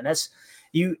game, man. That's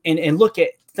you. And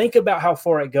think about how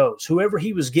far it goes. Whoever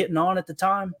he was getting on at the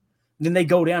time, then they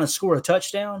go down and score a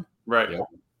touchdown. Right. Yeah.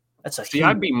 That's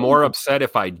I'd be more upset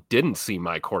if I didn't see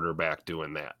my quarterback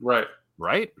doing that. Right.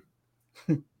 Right.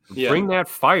 Bring that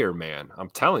fire, man.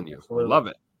 I'm telling you. I love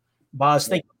it. Boz,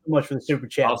 thank you so much for the super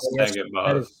chat.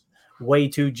 That is way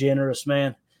too generous,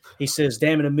 man. He says,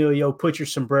 damn it, Emilio, put your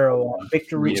sombrero on.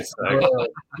 Victory sombrero.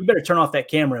 You better turn off that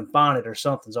camera and find it or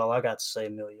something's all I got to say,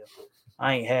 Emilio.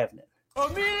 I ain't having it.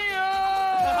 Emilio!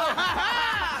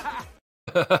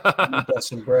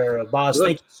 Sombrero. Boz,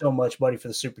 thank you so much, buddy, for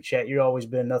the super chat. You've always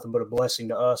been nothing but a blessing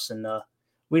to us, and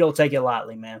we don't take it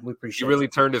lightly, man. We appreciate it. He really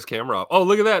turned his camera off. Oh,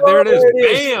 look at that. There it is.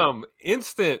 Bam.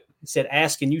 Instant. He said,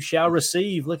 ask and you shall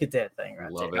receive. Look at that thing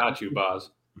right there. Got you,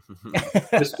 Boz.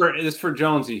 This for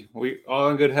Jonesy. We all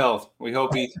in good health. We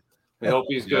hope he's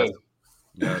good.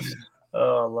 Yes.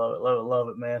 Oh, love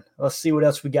it, man. Let's see what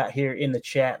else we got here in the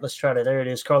chat. Let's try to. There it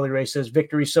is. Carly Ray says,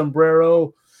 "Victory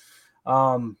sombrero."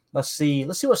 Let's see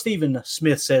what Stephen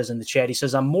Smith says in the chat. He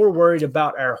says, I'm more worried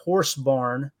about our horse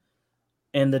barn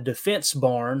and the defense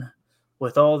barn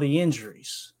with all the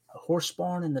injuries. A horse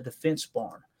barn and the defense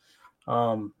barn.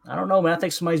 I don't know, man. I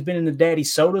think somebody's been in the daddy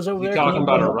sodas over there. Talking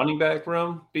about a running back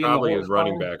room? Probably his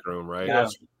running back room, right? Yeah.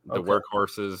 The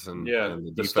workhorses and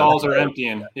the stalls are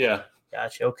emptying. Yeah.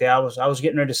 Gotcha. Okay, I was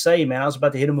getting ready to say, man, I was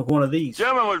about to hit him with one of these.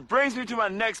 Gentlemen, what brings me to my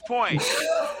next point.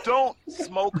 Don't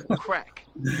smoke crack.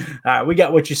 All right, we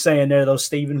got what you're saying there, though,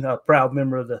 Stephen, a proud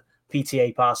member of the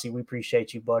PTA posse. We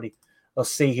appreciate you, buddy.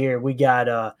 Let's see here. We got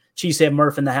Cheesehead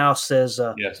Murph in the house says,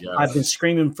 yes. I've been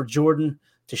screaming for Jordan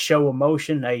to show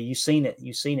emotion. Hey, you seen it.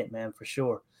 You seen it, man, for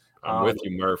sure. I'm with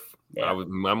you, Murph. Yeah.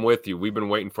 I'm with you. We've been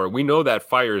waiting for it. We know that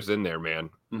fire's in there, man.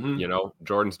 Mm-hmm. You know,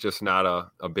 Jordan's just not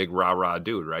a big rah-rah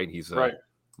dude, right? He's a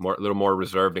little more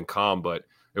reserved and calm, but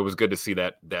it was good to see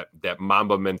that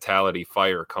Mamba mentality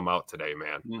fire come out today,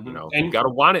 man. Mm-hmm. You know, you got to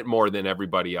want it more than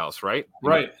everybody else, right?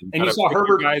 Right. And you saw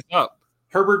Herbert guys up.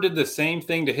 Herbert did the same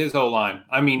thing to his O-line.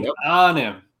 I mean, on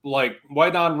him, like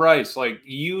white on rice. Like,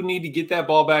 you need to get that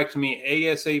ball back to me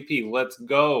ASAP. Let's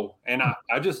go. And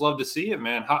I just love to see it,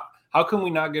 man. How can we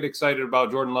not get excited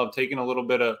about Jordan Love taking a little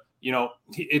bit of, you know,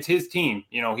 it's his team.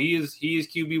 You know, he is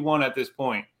QB1 at this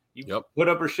point. You put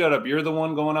up or shut up. You're the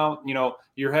one going out. You know,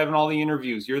 you're having all the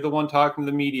interviews. You're the one talking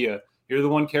to the media. You're the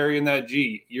one carrying that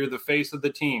G. You're the face of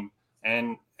the team.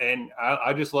 And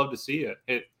I just love to see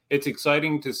it. It's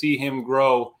exciting to see him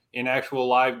grow in actual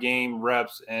live game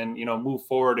reps and, you know, move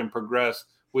forward and progress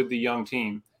with the young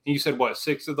team. And you said, what,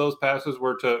 6 of those passes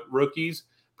were to rookies?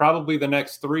 Probably the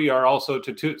next 3 are also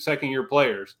to 2 second-year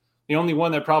players. The only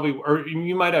one that or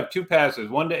you might have 2 passes,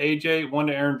 one to AJ, one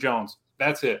to Aaron Jones.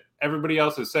 That's it. Everybody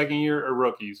else is second-year or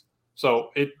rookies.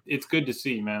 So it's good to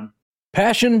see, man.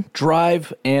 Passion,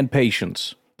 drive, and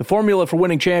patience. The formula for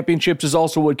winning championships is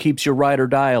also what keeps your ride or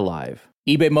die alive.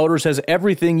 eBay Motors has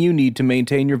everything you need to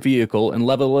maintain your vehicle and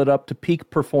level it up to peak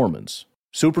performance.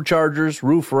 Superchargers,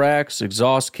 roof racks,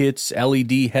 exhaust kits,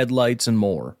 LED headlights, and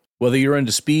more. Whether you're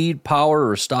into speed, power,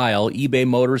 or style, eBay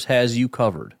Motors has you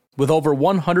covered. With over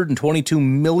 122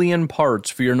 million parts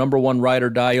for your number one ride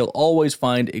or die, you'll always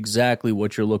find exactly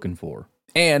what you're looking for.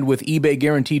 And with eBay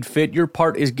Guaranteed Fit, your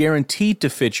part is guaranteed to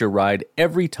fit your ride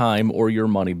every time or your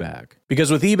money back. Because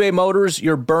with eBay Motors,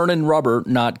 you're burning rubber,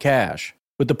 not cash.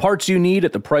 With the parts you need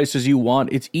at the prices you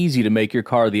want, it's easy to make your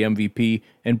car the MVP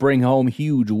and bring home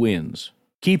huge wins.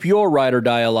 Keep your ride or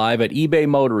die alive at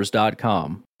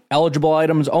ebaymotors.com. Eligible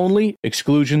items only,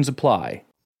 exclusions apply.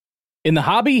 In the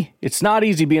hobby, it's not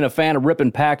easy being a fan of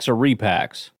ripping packs or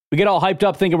repacks. We get all hyped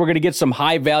up thinking we're going to get some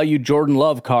high-value Jordan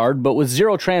Love card, but with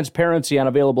zero transparency on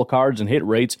available cards and hit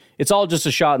rates, it's all just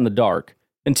a shot in the dark.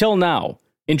 Until now.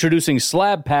 Introducing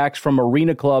slab packs from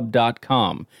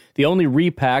arenaclub.com, the only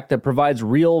repack that provides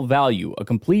real value, a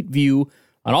complete view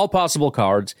on all possible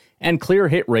cards, and clear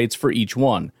hit rates for each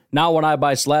one. Now when I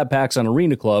buy slab packs on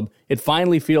Arena Club, it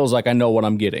finally feels like I know what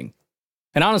I'm getting.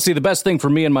 And honestly, the best thing for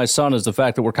me and my son is the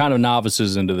fact that we're kind of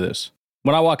novices into this.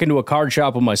 When I walk into a card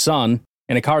shop with my son,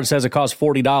 and a card says it costs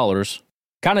 $40,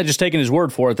 kind of just taking his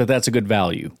word for it that that's a good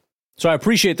value. So I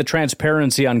appreciate the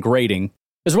transparency on grading,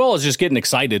 as well as just getting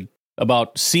excited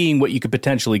about seeing what you could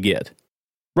potentially get.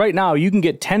 Right now, you can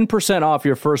get 10% off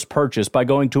your first purchase by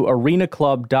going to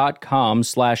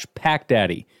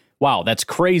arenaclub.com/packdaddy. Wow, that's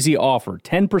crazy offer.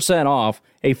 10% off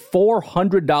a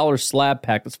 $400 slab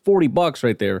pack. That's $40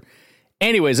 right there.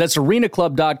 Anyways, that's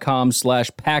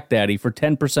arenaclub.com/packdaddy for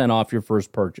 10% off your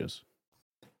first purchase.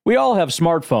 We all have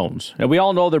smartphones, and we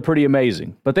all know they're pretty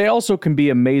amazing, but they also can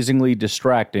be amazingly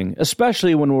distracting,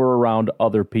 especially when we're around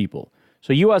other people.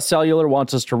 So US Cellular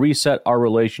wants us to reset our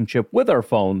relationship with our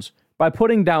phones by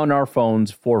putting down our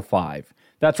phones for $5.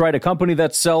 That's right, a company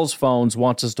that sells phones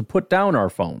wants us to put down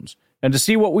our phones. And to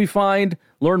see what we find,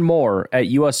 learn more at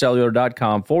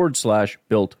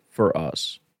uscellular.com/built for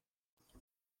us.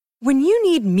 When you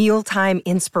need mealtime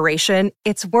inspiration,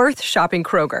 it's worth shopping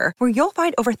Kroger, where you'll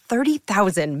find over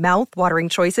 30,000 mouth-watering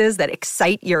choices that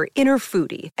excite your inner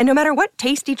foodie. And no matter what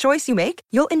tasty choice you make,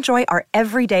 you'll enjoy our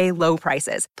everyday low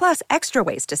prices, plus extra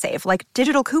ways to save, like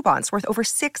digital coupons worth over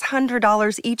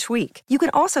 $600 each week. You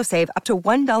can also save up to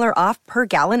 $1 off per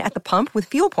gallon at the pump with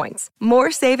fuel points.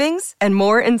 More savings and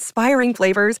more inspiring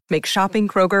flavors make shopping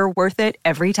Kroger worth it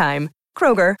every time.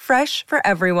 Kroger, fresh for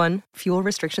everyone. Fuel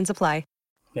restrictions apply.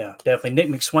 Yeah, definitely. Nick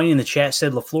McSwain in the chat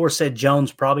said LaFleur said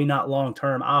Jones probably not long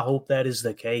term. I hope that is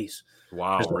the case.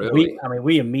 Wow, really?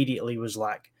 We immediately was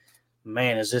like,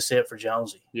 man, is this it for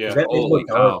Jonesy? Yeah, it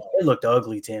looked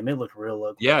ugly, Tim. It looked real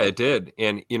ugly. Yeah, it did.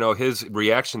 And, you know, his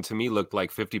reaction to me looked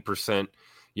like 50%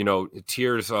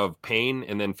 tears of pain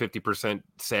and then 50%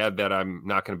 sad that I'm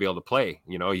not going to be able to play.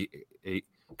 He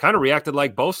kind of reacted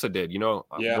like Bosa did,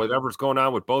 whatever's going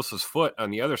on with Bosa's foot on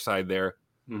the other side there.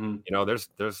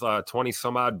 There's 20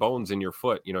 some odd bones in your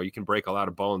foot. You can break a lot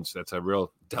of bones. That's a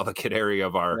real delicate area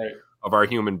of our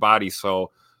human body.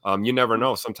 So you never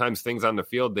know. Sometimes things on the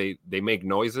field, they make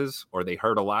noises or they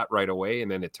hurt a lot right away. And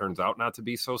then it turns out not to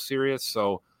be so serious.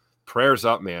 So prayers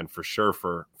up, man, for sure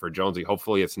for Jonesy.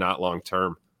 Hopefully it's not long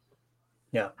term.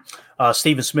 Yeah.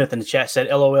 Stephen Smith in the chat said,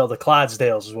 LOL, the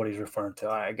Clydesdales is what he's referring to.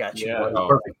 I got you. Yeah.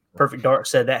 Perfect Dart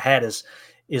said that hat is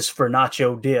for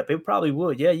nacho dip. It probably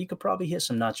would. Yeah, you could probably hit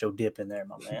some nacho dip in there,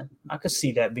 my man. I could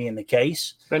see that being the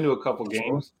case. Been to a couple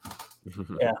games.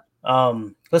 Yeah.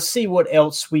 Let's see what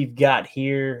else we've got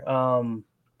here. All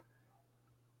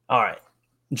right.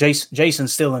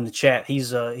 Jason's still in the chat.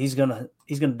 He's gonna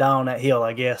die on that hill,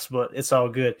 I guess, but it's all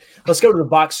good. Let's go to the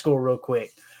box score real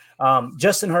quick.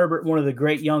 Justin Herbert, one of the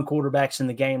great young quarterbacks in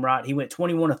the game, right? He went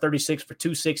 21 of 36 for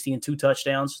 260 and 2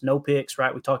 touchdowns, no picks,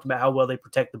 right? We talked about how well they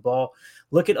protect the ball.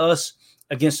 Look at us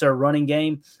against our running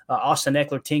game. Austin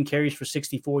Eckler, 10 carries for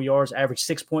 64 yards, averaged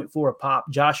 6.4 a pop.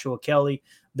 Joshua Kelly,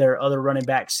 their other running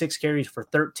back, 6 carries for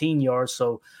 13 yards.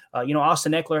 So,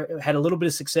 Austin Eckler had a little bit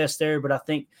of success there, but I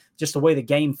think just the way the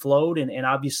game flowed and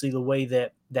obviously the way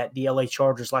that the LA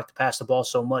Chargers like to pass the ball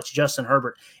so much. Justin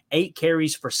Herbert, 8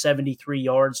 carries for 73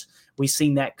 yards. We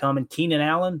seen that coming. Keenan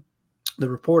Allen, the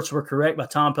reports were correct by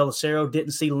Tom Pelissero.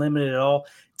 Didn't see limited at all.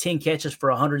 10 catches for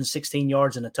 116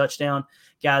 yards and a touchdown.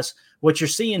 Guys, what you're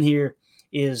seeing here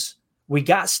is we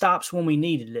got stops when we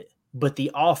needed it, but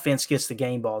the offense gets the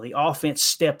game ball. The offense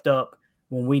stepped up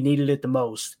when we needed it the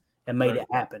most and made it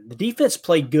happen. The defense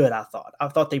played good, I thought. I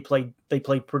thought they played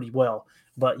pretty well,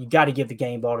 but you got to give the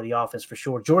game ball to the offense for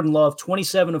sure. Jordan Love,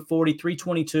 27 of 40,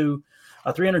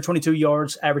 322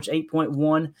 yards, averaged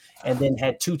 8.1, and then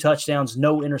had 2 touchdowns,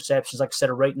 no interceptions. Like I said,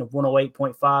 a rating of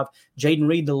 108.5. Jaden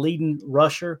Reed, the leading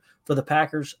rusher for the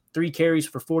Packers, 3 carries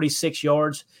for 46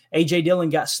 yards. A.J.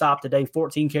 Dillon got stopped today,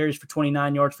 14 carries for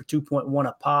 29 yards for 2.1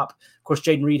 a pop. Of course,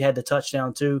 Jaden Reed had the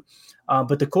touchdown too.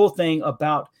 But the cool thing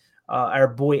about our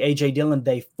boy A.J. Dillon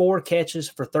today, 4 catches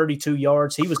for 32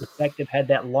 yards. He was effective, had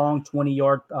that long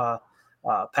 20-yard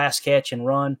pass catch and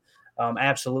run.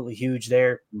 Absolutely huge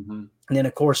there. And then,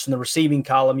 of course, in the receiving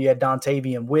column, you had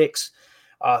Dontavian Wicks,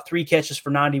 3 catches for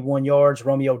 91 yards.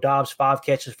 Romeo Dobbs, 5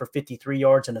 catches for 53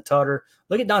 yards and a tutter.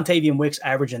 Look at Dontavian Wicks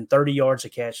averaging 30 yards a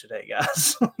catch today,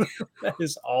 guys. That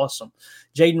is awesome.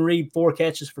 Jaden Reed, 4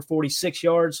 catches for 46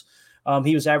 yards.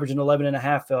 He was averaging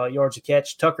 11.5 yards a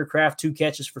catch. Tucker Kraft, 2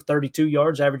 catches for 32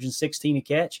 yards, averaging 16 a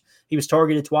catch. He was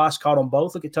targeted twice, caught them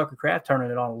both. Look at Tucker Kraft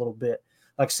turning it on a little bit.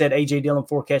 Like I said, A.J. Dillon,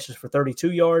 4 catches for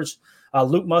 32 yards.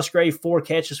 Luke Musgrave, 4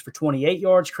 catches for 28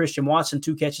 yards. Christian Watson,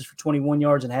 2 catches for 21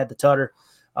 yards and had the tutter.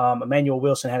 Emmanuel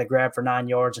Wilson had a grab for 9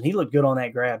 yards, and he looked good on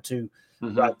that grab too,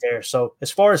 right there. So as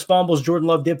far as fumbles, Jordan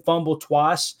Love did fumble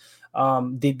twice.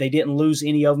 They didn't lose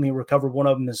any of them. He recovered one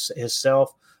of them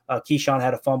himself. Keyshawn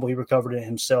had a fumble. He recovered it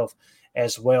himself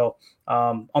as well.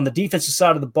 On the defensive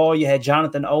side of the ball, you had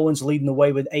Jonathan Owens leading the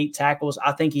way with 8 tackles.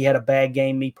 I think he had a bad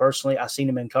game, me personally. I've seen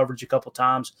him in coverage a couple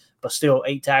times, but still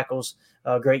 8 tackles.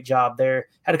 Great job there.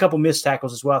 Had a couple missed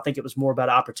tackles as well. I think it was more about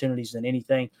opportunities than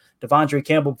anything. Devondre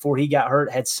Campbell, before he got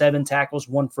hurt, had 7 tackles,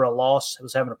 1 for a loss. He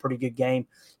was having a pretty good game.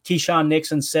 Keyshawn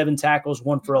Nixon, 7 tackles,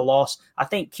 1 for a loss. I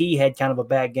think Key had kind of a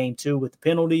bad game too with the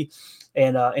penalty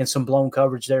and some blown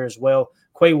coverage there as well.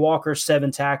 Quay Walker,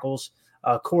 7 tackles.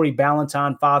 Corey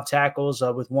Ballantyne, 5 tackles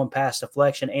with 1 pass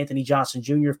deflection. Anthony Johnson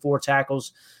Jr., 4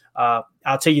 tackles. I'll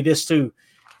tell you this too.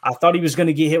 I thought he was going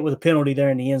to get hit with a penalty there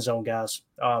in the end zone, guys.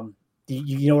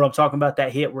 You know what I'm talking about,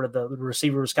 that hit where the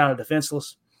receiver was kind of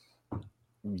defenseless?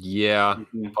 Yeah,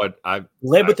 but I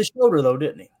led with the shoulder, though,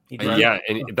 didn't he? Yeah,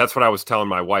 and that's what I was telling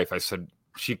my wife. I said,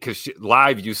 because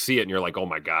live you see it and you're like, oh,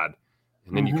 my God.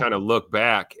 And then you kind of look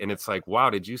back and it's like, wow,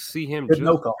 did you see him?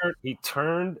 He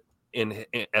turned in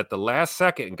at the last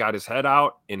second and got his head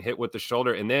out and hit with the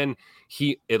shoulder. And then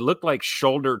it looked like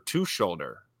shoulder to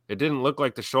shoulder. It didn't look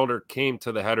like the shoulder came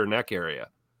to the head or neck area.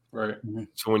 Right.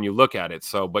 So when you look at it,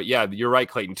 but yeah, you're right,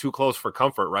 Clayton, too close for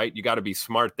comfort, right? You got to be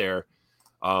smart there.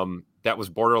 That was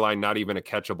borderline not even a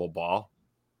catchable ball.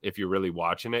 If you're really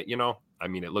watching it, I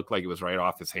mean, it looked like it was right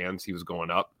off his hands. He was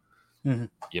going up.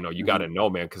 You got to know,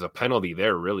 man, because a penalty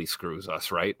there really screws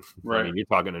us, right? I mean, you're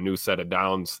talking a new set of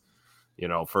downs,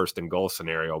 first and goal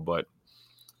scenario. But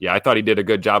yeah, I thought he did a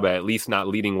good job at least not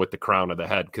leading with the crown of the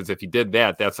head, because if he did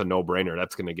that, that's a no-brainer.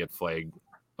 That's going to get flagged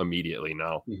immediately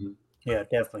now. Yeah,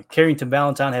 definitely. Carrington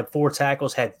Ballantyne had 4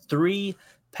 tackles, had 3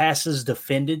 passes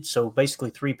defended, so basically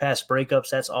 3 pass breakups.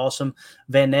 That's awesome.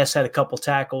 Van Ness had a couple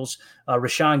tackles.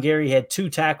 Rashawn Gary had 2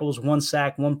 tackles, 1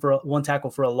 sack, one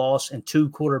tackle for a loss, and 2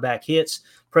 quarterback hits.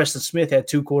 Preston Smith had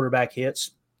 2 quarterback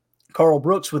hits. Carl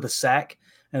Brooks with a sack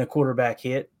and a quarterback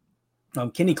hit.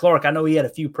 Kenny Clark, I know he had a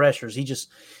few pressures.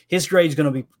 His grade's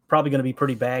probably going to be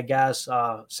pretty bad, guys,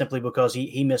 simply because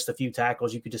he missed a few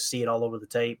tackles. You could just see it all over the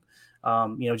tape,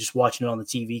 just watching it on the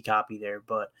TV copy there.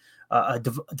 But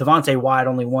Devontae Wyatt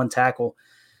only 1 tackle.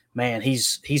 Man,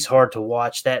 he's hard to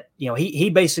watch. That he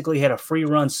basically had a free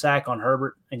run sack on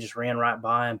Herbert and just ran right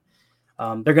by him.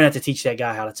 They're going to have to teach that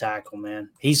guy how to tackle, man.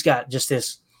 He's got just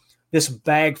this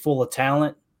bag full of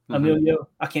talent. Emilio,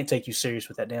 I can't take you serious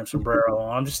with that damn sombrero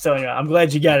on. I'm just telling you, I'm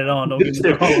glad you got it on. Don't get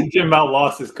me wrong. Jim about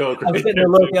lost his coat. I'm sitting there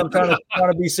looking. I'm trying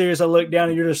to be serious. I look down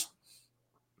and you're just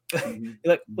you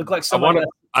look like somebody.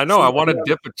 I want to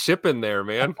dip a chip in there,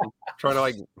 man. I'm trying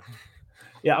to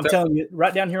Yeah, I'm telling you,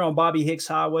 right down here on Bobby Hicks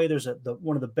Highway, there's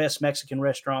one of the best Mexican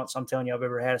restaurants I'm telling you I've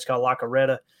ever had. It's called La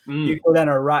Carreta. You can go down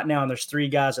there right now, and there's 3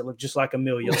 guys that look just like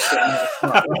Emilio.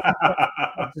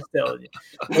 I'm just telling you,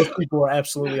 those people are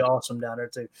absolutely awesome down there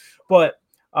too. But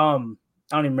I don't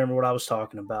even remember what I was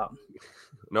talking about.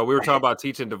 No, we were talking about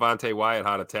teaching Devontae Wyatt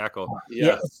how to tackle.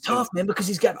 Yeah, it's tough, man, because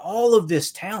he's got all of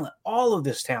this talent,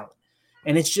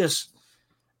 and it's just.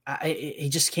 He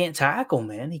just can't tackle,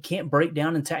 man. He can't break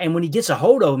down and tackle. And when he gets a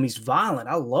hold of him, he's violent.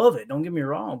 I love it. Don't get me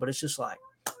wrong, but it's just like,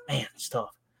 man, it's tough.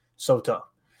 So tough.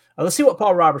 Let's see what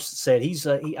Paul Robertson said.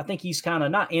 I think he's kind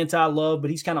of not anti-love,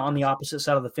 but he's kind of on the opposite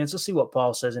side of the fence. Let's see what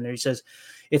Paul says in there. He says,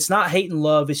 it's not hate and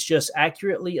love. It's just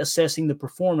accurately assessing the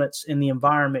performance in the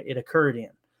environment it occurred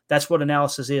in. That's what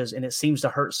analysis is, and it seems to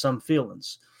hurt some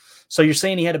feelings. So you're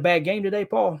saying he had a bad game today,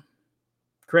 Paul?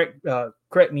 Correct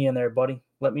me in there, buddy.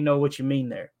 Let me know what you mean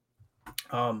there.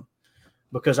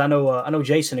 Because I know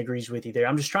Jason agrees with you there.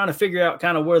 I'm just trying to figure out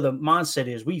kind of where the mindset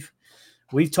is.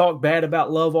 We've talked bad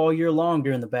about Love all year long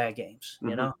during the bad games.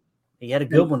 You know, he had a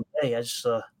good one today. I just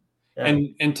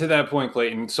and to that point,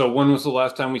 Clayton. So when was the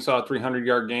last time we saw a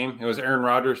 300-yard game? It was Aaron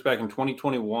Rodgers back in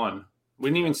 2021. We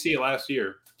didn't even see it last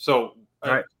year. So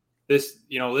right. This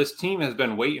team has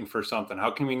been waiting for something.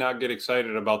 How can we not get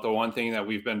excited about the one thing that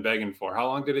we've been begging for? How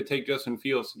long did it take Justin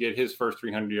Fields to get his first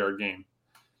 300-yard game?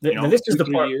 This is the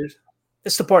part.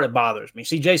 It's the part that bothers me.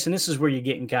 See, Jason, this is where you're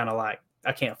getting kind of like,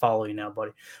 I can't follow you now,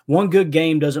 buddy. One good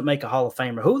game doesn't make a Hall of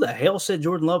Famer. Who the hell said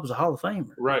Jordan Love was a Hall of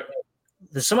Famer? Right.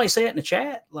 Did somebody say it in the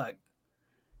chat? Like,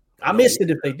 I missed it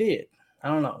if they did. I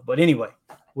don't know. But anyway,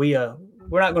 we're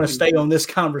not going to stay on this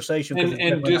conversation.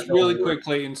 And just really quick,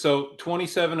 Clayton. So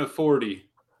 27 of 40,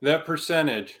 that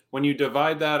percentage, when you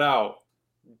divide that out,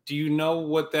 do you know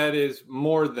what that is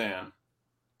more than?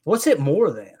 What's it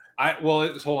more than?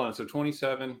 Hold on. So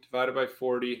 27 divided by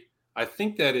 40, I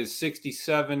think that is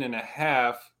 67 and a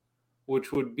half,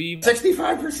 which would be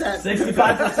 65%.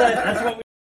 65%. That's what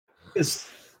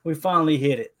we finally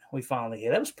hit it.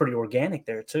 That was pretty organic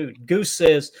there too. Goose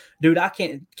says, dude, I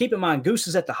can't keep in mind, Goose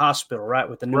is at the hospital, right?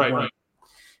 With the newborn. Right.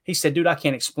 He said, dude, I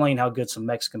can't explain how good some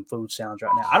Mexican food sounds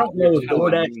right now. I don't know if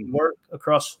DoorDash can work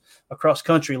across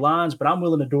country lines, but I'm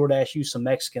willing to DoorDash you some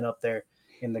Mexican up there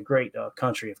in the great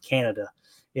country of Canada.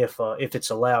 If it's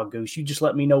allowed, Goose, you just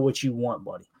let me know what you want,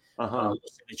 buddy. Send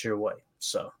it your way.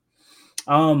 So,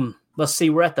 let's see.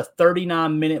 We're at the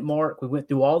 39-minute mark. We went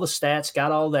through all the stats,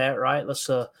 got all that right. Let's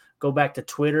go back to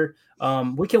Twitter.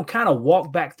 We can kind of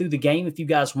walk back through the game if you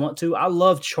guys want to. I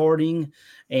love charting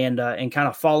and kind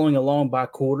of following along by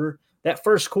quarter. That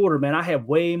first quarter, man, I had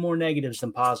way more negatives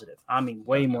than positive. I mean,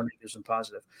 way more negatives than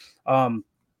positive. One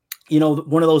of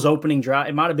those opening drive.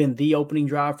 It might have been the opening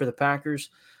drive for the Packers.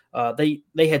 They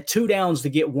had 2 downs to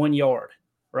get 1 yard,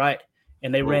 right?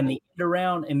 And they ran the end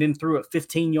around and then threw it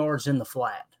 15 yards in the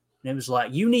flat. And it was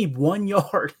like, you need 1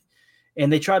 yard.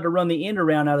 And they tried to run the end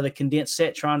around out of the condensed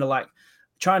set, trying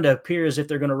to appear as if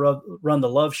they're going to run the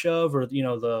love shove or,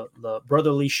 the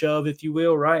brotherly shove, if you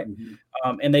will, right?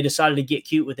 And they decided to get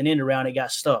cute with an end around. It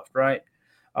got stuffed, right?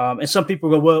 And some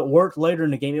people go, well, it worked later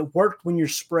in the game. It worked when you're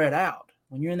spread out.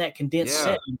 When you're in that condensed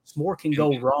set, more can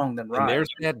go wrong than right.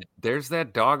 And there's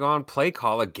that doggone play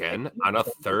call again on a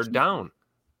 3rd down.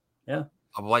 Yeah.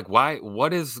 I'm like, why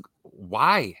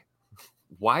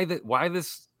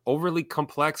this overly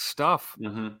complex stuff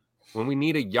when we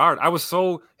need a yard? I was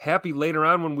so happy later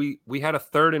on when we had a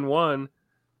 3rd and 1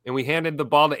 and we handed the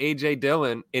ball to AJ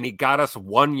Dillon and he got us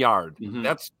 1 yard.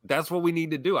 That's what we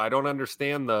need to do. I don't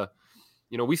understand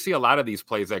we see a lot of these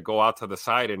plays that go out to the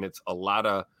side and it's a lot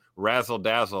of razzle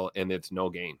dazzle and it's no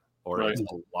gain or it's a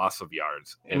loss of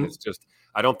yards. And it's just,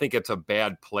 I don't think it's a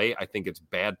bad play. I think it's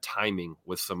bad timing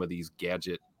with some of these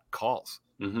gadget calls,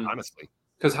 honestly.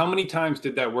 Because how many times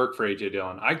did that work for AJ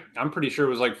Dillon? I'm pretty sure it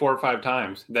was like 4 or 5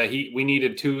 times that we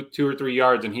needed two or 3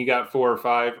 yards and he got 4 or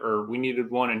 5, or we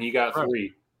needed 1 and he got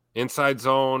 3. Inside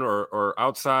zone or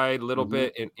outside a little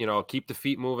bit, and keep the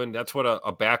feet moving. That's what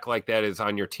a back like that is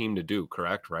on your team to do,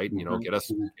 correct? Right? Get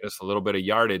us a little bit of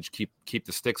yardage, keep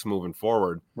the sticks moving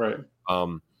forward. Right.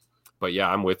 But yeah,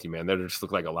 I'm with you, man. That just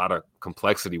looked like a lot of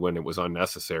complexity when it was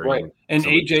unnecessary. Right. And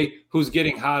AJ, who's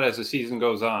getting hot as the season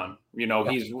goes on,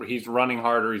 he's running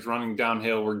harder. He's running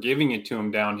downhill. We're giving it to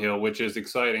him downhill, which is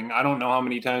exciting. I don't know how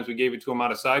many times we gave it to him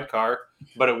out of sidecar,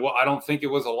 but I don't think it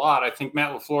was a lot. I think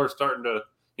Matt LaFleur is starting to,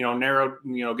 narrow,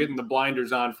 getting the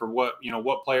blinders on for what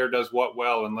player does what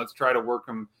well. And let's try to work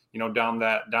him, down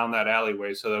that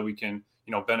alleyway so that we can,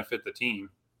 benefit the team.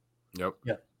 Yep.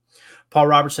 Yeah. Paul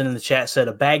Robertson in the chat said,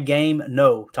 a bad game?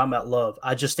 No. Talking about Love.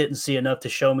 I just didn't see enough to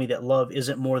show me that Love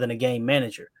isn't more than a game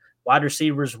manager. Wide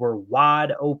receivers were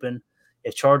wide open.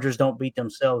 If Chargers don't beat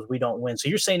themselves, we don't win. So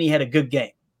you're saying he had a good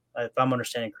game, if I'm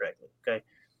understanding correctly. Okay.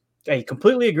 I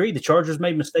completely agree. The Chargers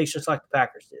made mistakes just like the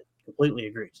Packers did. Completely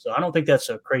agree. So I don't think that's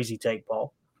a crazy take,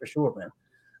 Paul, for sure,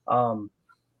 man.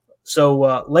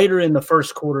 So later in the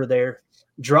first quarter there,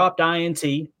 dropped INT,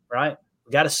 right?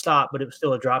 We got to stop, but it was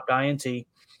still a dropped INT.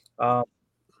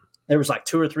 There was like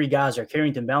 2 or 3 guys there.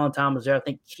 Carrington Valentine was there. I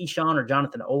think Keyshawn or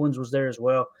Jonathan Owens was there as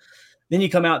well. Then you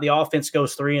come out, the offense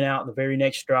goes 3 and out the very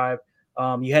next drive.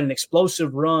 You had an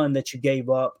explosive run that you gave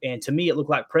up, and to me it looked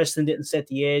like Preston didn't set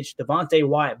the edge. Devontae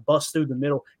Wyatt busts through the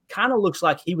middle. Kind of looks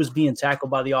like he was being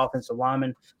tackled by the offensive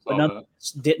lineman, but none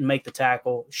didn't make the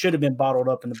tackle. Should have been bottled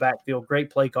up in the backfield. Great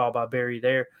play call by Barry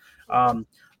there.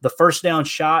 The first down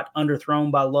shot underthrown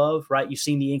by Love, right? You've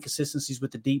seen the inconsistencies with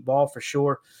the deep ball for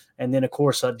sure. And then, of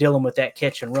course, Dillon with that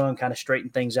catch and run kind of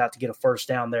straightened things out to get a first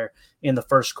down there in the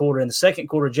first quarter. In the second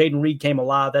quarter, Jaden Reed came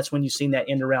alive. That's when you've seen that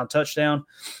end-around touchdown,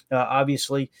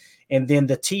 obviously. And then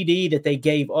the TD that they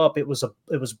gave up, it was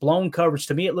blown coverage.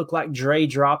 To me, it looked like Dre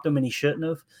dropped him and he shouldn't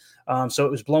have. So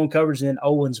it was blown coverage, and then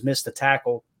Owens missed the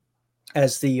tackle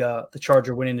as the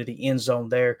Charger went into the end zone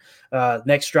there.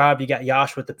 Next drive, you got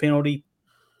Yosh with the penalty.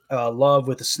 Love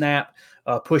with the snap,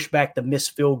 pushed back the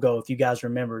missed field goal. If you guys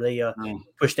remember, they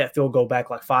pushed that field goal back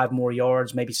like 5 more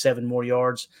yards, maybe 7 more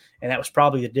yards. And that was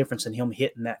probably the difference in him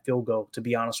hitting that field goal, to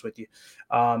be honest with you.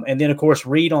 And then, of course,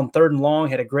 Reed on 3rd and long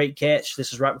had a great catch.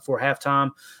 This is right before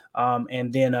halftime.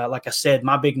 And then, like I said,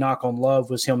 my big knock on Love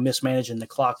was him mismanaging the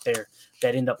clock there.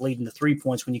 That ended up leading to 3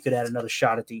 points when you could add another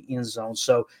shot at the end zone.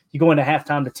 So you go into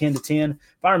halftime to 10-10. If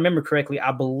I remember correctly,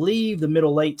 I believe the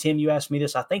middle late, Tim, you asked me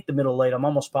this. I think the middle late, I'm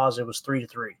almost positive it was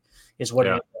 3-3 is what it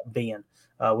ended up being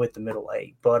with the middle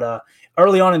 8. But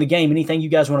early on in the game, anything you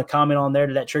guys want to comment on there?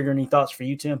 Did that trigger any thoughts for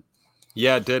you, Tim?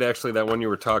 Yeah, it did actually. That one you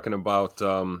were talking about.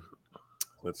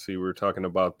 Let's see, we were talking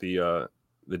about the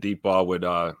deep ball with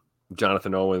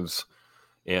Jonathan Owens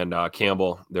and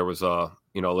Campbell. There was a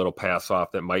little pass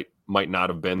off that might not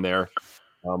have been there.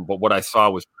 But what I saw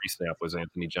was pre-snap was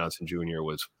Anthony Johnson Jr.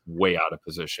 was way out of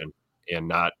position and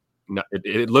not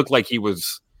it looked like he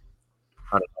was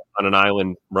on an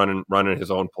island running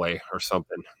his own play or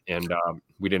something. And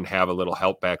we didn't have a little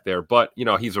help back there, but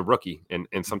he's a rookie and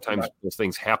sometimes those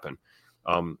things happen.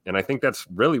 And I think that's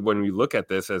really when we look at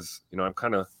this as, I'm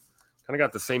kind of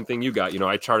got the same thing you got.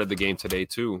 I charted the game today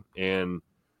too. And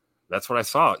that's what I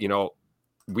saw.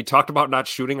 We talked about not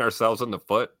shooting ourselves in the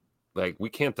foot. Like, we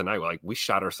can't deny, we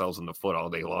shot ourselves in the foot all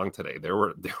day long today. There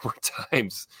were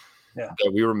times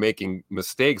that we were making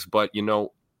mistakes, but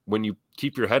when you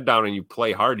keep your head down and you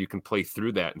play hard, you can play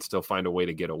through that and still find a way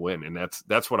to get a win. And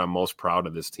that's what I'm most proud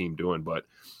of this team doing. But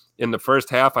in the first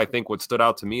half, I think what stood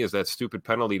out to me is that stupid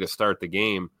penalty to start the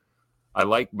game. I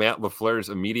like Matt LaFleur's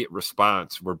immediate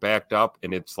response. We're backed up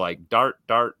and it's like dart,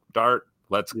 dart, dart.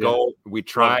 Let's go. We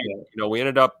tried, we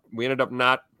ended up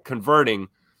not converting,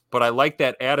 but I like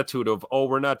that attitude of,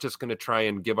 we're not just going to try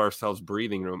and give ourselves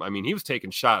breathing room. I mean, he was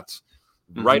taking shots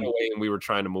right away and we were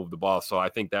trying to move the ball. So I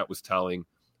think that was telling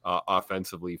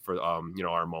offensively for,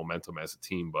 our momentum as a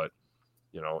team. But,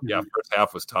 first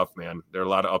half was tough, man. There are a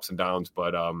lot of ups and downs,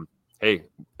 but hey,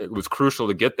 it was crucial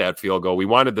to get that field goal. We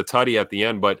wanted the tutty at the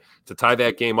end, but to tie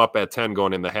that game up at 10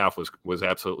 going in the half was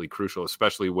absolutely crucial,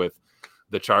 especially with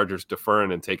the Chargers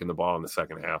deferring and taking the ball in the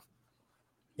second half.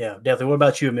 Yeah, definitely. What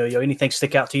about you, Emilio? Anything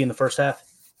stick out to you in the first half?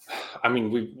 I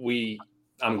mean,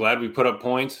 I'm glad we put up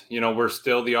points. We're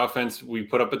still the offense. We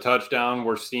put up a touchdown.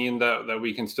 We're seeing that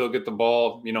we can still get the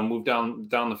ball, move down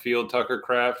the field. Tucker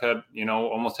Kraft had,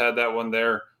 almost had that one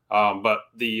there. But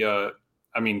it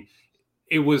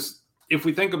was, if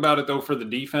we think about it though, for the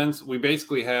defense, we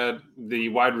basically had the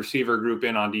wide receiver group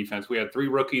in on defense. We had 3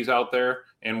 rookies out there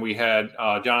and we had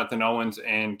Jonathan Owens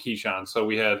and Keyshawn. So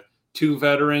we had 2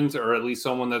 veterans or at least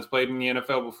someone that's played in the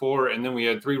NFL before, and then we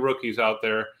had 3 rookies out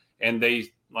there, and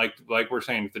they like we're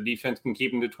saying, if the defense can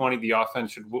keep them to 20, the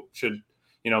offense should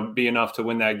be enough to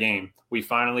win that game. We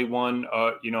finally won,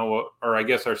 or I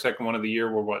guess our second one of the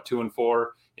year. We're 2-4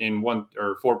 in 1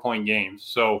 or 4-point games.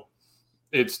 So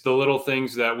it's the little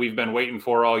things that we've been waiting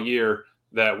for all year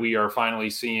that we are finally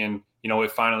seeing.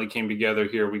 It finally came together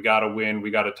here. We got a win.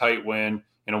 We got a tight win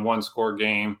in a 1-score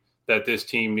game that this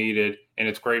team needed, and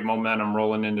it's great momentum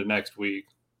rolling into next week.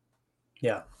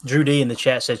 Yeah. Drew D in the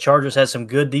chat said Chargers has some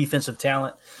good defensive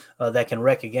talent that can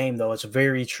wreck a game, though. It's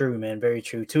very true, man. Very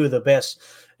true. 2 of the best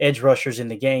edge rushers in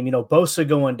the game. Bosa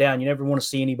going down, you never want to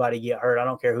see anybody get hurt. I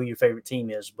don't care who your favorite team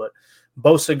is, but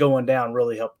Bosa going down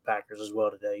really helped the Packers as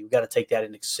well today. You've got to take that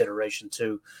into consideration,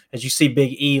 too. As you see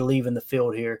Big E leaving the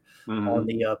field here on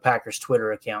the Packers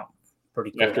Twitter account. Pretty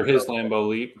cool. After his Lambeau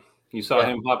leap. You saw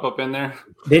him hop up in there?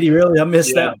 Did he really? I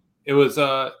missed that. It was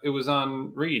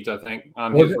on Reed's, I think,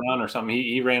 on his run or something.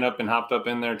 He ran up and hopped up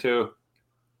in there too.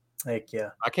 Heck yeah.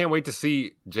 I can't wait to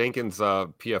see Jenkins'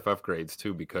 PFF grades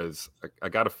too, because I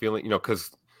got a feeling,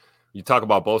 because you talk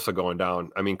about Bosa going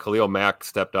down. I mean, Khalil Mack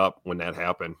stepped up when that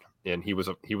happened, and he was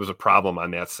a problem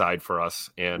on that side for us.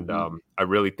 And I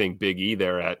really think Big E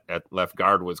there at left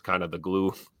guard was kind of the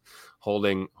glue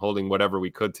holding whatever we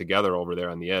could together over there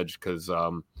on the edge, because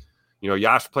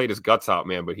Yash played his guts out,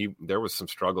 man, but there was some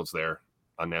struggles there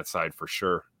on that side for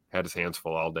sure. Had his hands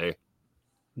full all day.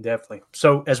 Definitely.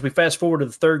 So as we fast forward to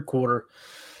the third quarter,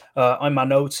 on my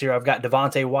notes here, I've got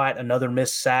Devontae White, another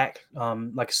missed sack.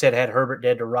 Like I said, had Herbert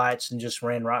dead to rights and just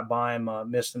ran right by him,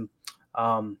 missed him.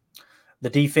 The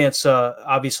defense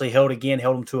obviously held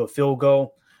him to a field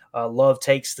goal. Love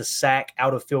takes the sack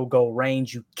out of field goal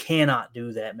range. You cannot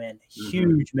do that, man.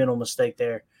 Huge mental mistake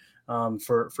there.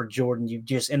 For Jordan,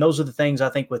 and those are the things I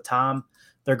think with time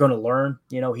they're going to learn.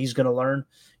 He's going to learn.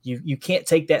 You can't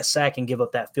take that sack and give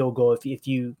up that field goal if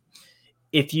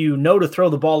you know to throw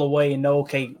the ball away and know,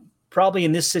 okay, probably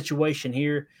in this situation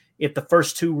here, if the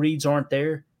first 2 reads aren't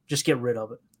there, just get rid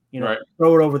of it. Right.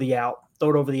 Throw it over the out,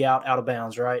 out of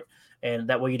bounds, right? And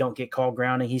that way you don't get called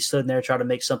grounding. He's stood there trying to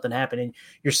make something happen, and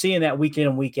you're seeing that week in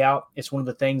and week out. It's one of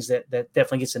the things that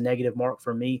definitely gets a negative mark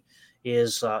for me.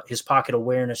 Is his pocket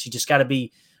awareness. You just got to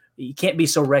be – you can't be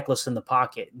so reckless in the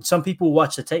pocket. And some people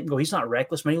watch the tape and go, he's not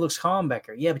reckless, man. He looks calm back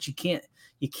there. Yeah, but you can't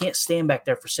stand back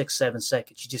there for 6-7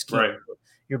 seconds. You just can't. Right.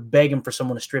 You're begging for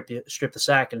someone to strip the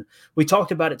sack. And we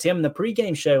talked about it, Tim, in the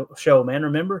pregame show, man.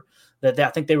 Remember that I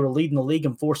think they were leading the league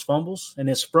in forced fumbles, and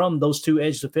it's from those 2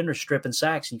 edge defenders stripping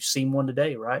sacks. And you've seen one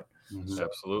today, right? So,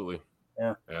 absolutely.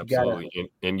 Yeah,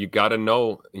 absolutely. And you got to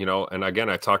know, and again,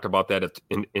 I talked about that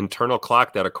internal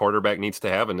clock that a quarterback needs to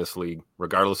have in this league,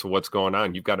 regardless of what's going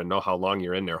on. You've got to know how long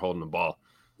you're in there holding the ball.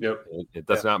 Yep. It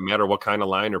does not matter what kind of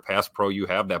line or pass pro you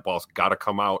have. That ball's got to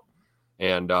come out.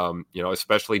 And,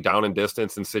 especially down in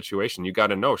distance and situation, you got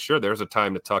to know, sure, there's a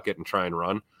time to tuck it and try and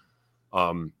run.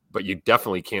 But you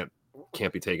definitely can't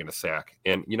be taking a sack.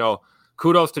 And,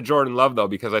 kudos to Jordan Love, though,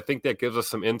 because I think that gives us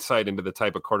some insight into the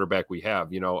type of quarterback we have.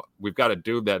 We've got a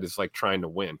dude that is like trying to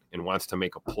win and wants to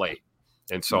make a play.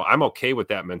 And so I'm okay with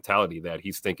that mentality that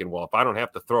he's thinking, well, if I don't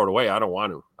have to throw it away, I don't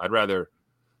want to. I'd rather,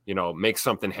 make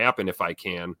something happen if I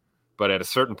can. But at a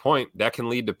certain point, that can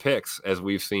lead to picks, as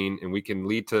we've seen, and we can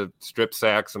lead to strip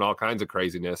sacks and all kinds of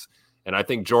craziness. And I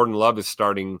think Jordan Love is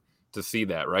starting to see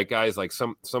that, right, guys? Like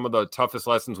some of the toughest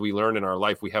lessons we learn in our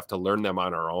life, we have to learn them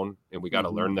on our own, and we got to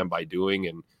learn them by doing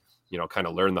and, kind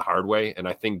of learn the hard way. And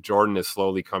I think Jordan is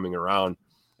slowly coming around,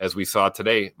 as we saw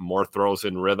today, more throws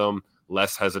in rhythm,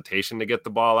 less hesitation to get the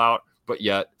ball out, but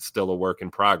yet still a work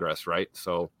in progress, right?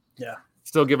 So yeah,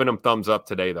 still giving him thumbs up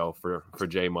today, though, for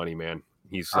Jay Money, man.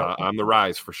 He's on the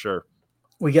rise for sure.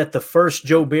 We got the first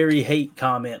Joe Barry hate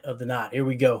comment of the night. Here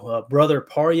we go. Brother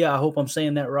Parya, I hope I'm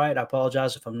saying that right. I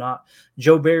apologize if I'm not.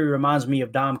 Joe Barry reminds me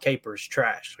of Dom Capers.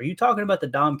 Trash. Are you talking about the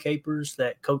Dom Capers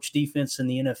that coached defense in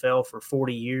the NFL for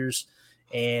 40 years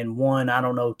and won, I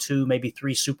don't know, 2, maybe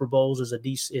 3 Super Bowls as a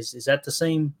DC? Is that the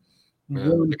same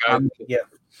one?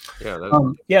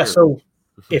 Yeah. So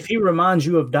if he reminds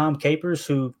you of Dom Capers,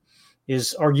 who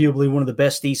is arguably one of the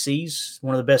best DCs,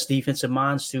 one of the best defensive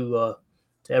minds to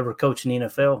ever coach in the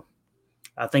NFL,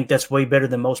 I think that's way better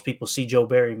than most people see Joe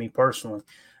Barry, me personally.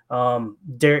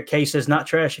 Derek K says, not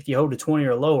trash if you hold to 20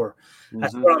 or lower.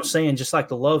 That's what I'm saying. Just like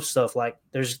the Love stuff, like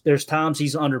there's times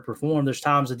he's underperformed. There's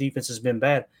times the defense has been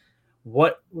bad.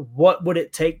 What would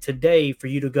it take today for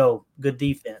you to go good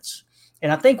defense?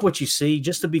 And I think what you see,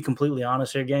 just to be completely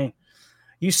honest here, gang,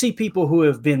 you see people who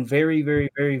have been very, very,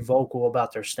 very vocal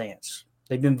about their stance.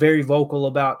 They've been very vocal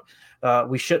about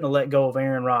we shouldn't have let go of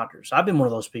Aaron Rodgers. I've been one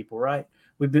of those people, right?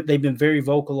 they've been very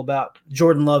vocal about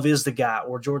Jordan Love is the guy,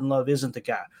 or Jordan Love isn't the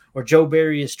guy, or Joe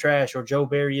Barry is trash, or Joe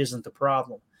Barry isn't the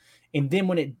problem. And then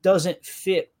when it doesn't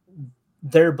fit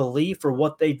their belief or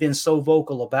what they've been so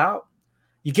vocal about,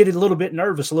 you get a little bit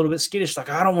nervous, a little bit skittish, like,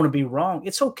 I don't want to be wrong.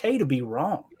 It's okay to be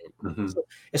wrong, so,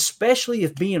 especially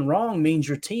if being wrong means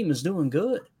your team is doing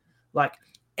good. Like,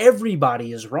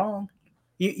 everybody is wrong.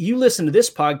 You listen to this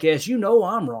podcast, you know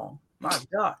I'm wrong. My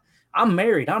God. I'm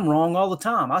married. I'm wrong all the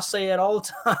time. I say it all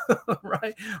the time,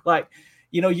 right? Like,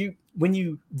 when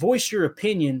you voice your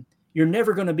opinion, you're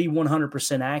never going to be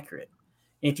 100% accurate.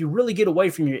 And if you really get away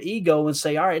from your ego and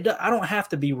say, all right, I don't have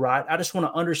to be right. I just want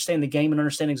to understand the game and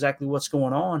understand exactly what's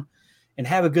going on and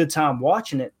have a good time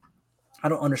watching it. I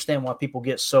don't understand why people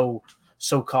get so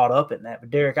caught up in that.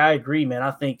 But Derek, I agree, man. I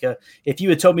think if you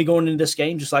had told me going into this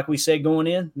game, just like we said going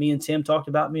in, me and Tim talked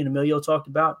about, me and Emilio talked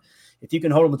about, if you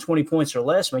can hold them to 20 points or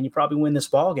less, man, you probably win this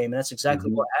ball game. And that's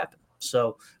exactly what happened.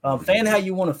 So fan how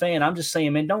you want to fan. I'm just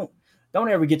saying, man, don't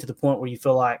ever get to the point where you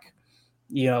feel like,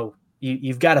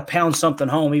 you've got to pound something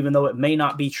home, even though it may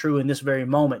not be true in this very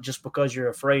moment, just because you're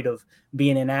afraid of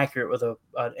being inaccurate with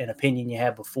an opinion you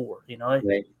had before.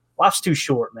 Right. Life's too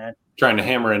short, man. Trying to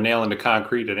hammer a nail into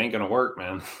concrete, it ain't going to work,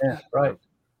 man. Yeah, right.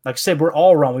 Like I said, we're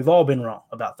all wrong. We've all been wrong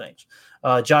about things.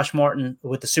 Josh Martin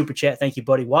with the super chat. Thank you,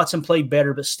 buddy. Watson played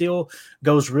better, but still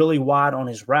goes really wide on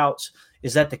his routes.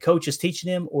 Is that the coach is teaching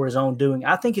him or his own doing?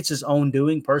 I think it's his own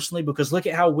doing personally, because look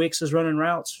at how Wicks is running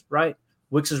routes, right?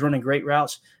 Wicks is running great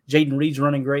routes. Jaden Reed's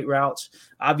running great routes.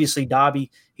 Obviously,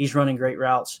 Dobby, he's running great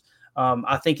routes.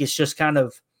 I think it's just kind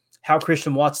of how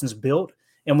Christian Watson's built.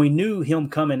 And we knew him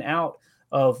coming out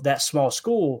of that small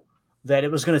school that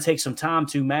it was going to take some time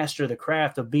to master the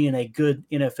craft of being a good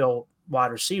NFL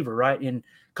wide receiver, right? And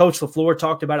Coach LaFleur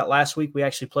talked about it last week. We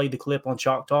actually played the clip on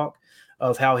Chalk Talk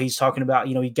of how he's talking about,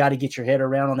 you got to get your head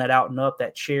around on that out and up,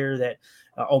 that chair, that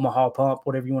Omaha pump,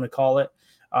 whatever you want to call it.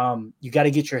 You got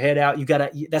to get your head out.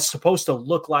 That's supposed to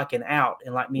look like an out.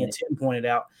 And like me and Tim pointed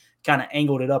out, kind of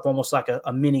angled it up almost like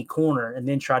a mini corner and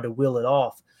then tried to wheel it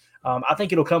off. I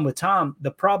think it'll come with time.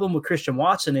 The problem with Christian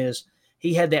Watson is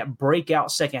he had that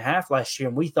breakout second half last year,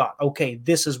 and we thought, okay,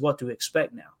 this is what to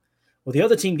expect now. Well, the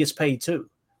other team gets paid too.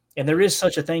 And there is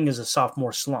such a thing as a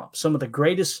sophomore slump. Some of the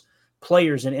greatest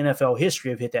players in NFL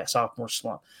history have hit that sophomore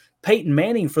slump. Peyton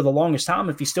Manning, for the longest time,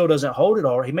 if he still doesn't hold it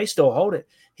all, he may still hold it.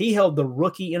 He held the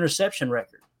rookie interception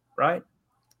record, right?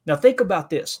 Now think about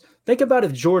this. Think about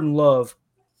if Jordan Love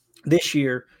this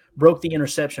year broke the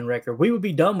interception record. We would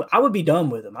be done. I would be done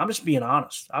with him. I'm just being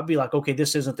honest. I'd be like, okay,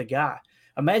 this isn't the guy.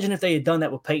 Imagine if they had done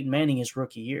that with Peyton Manning his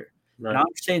rookie year. Right. And I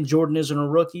understand Jordan isn't a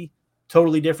rookie.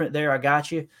 Totally different there. I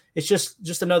got you. It's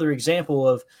just another example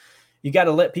of you got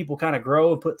to let people kind of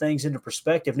grow and put things into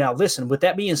perspective. Now, listen, with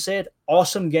that being said,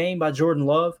 awesome game by Jordan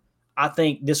Love. I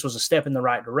think this was a step in the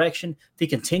right direction. If he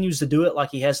continues to do it like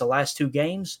he has the last two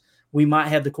games, we might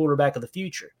have the quarterback of the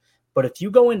future. But if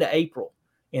you go into April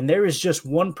and there is just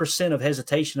 1% of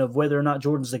hesitation of whether or not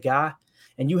Jordan's the guy,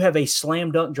 and you have a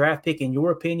slam dunk draft pick in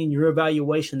your opinion, your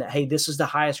evaluation that, hey, this is the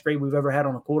highest grade we've ever had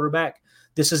on a quarterback,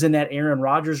 this is in that Aaron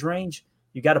Rodgers range,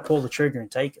 you got to pull the trigger and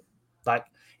take it.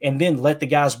 And then let the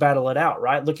guys battle it out,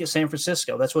 right? Look at San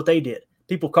Francisco. That's what they did.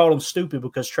 People called him stupid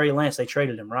because Trey Lance, they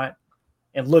traded him, right?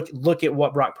 And look at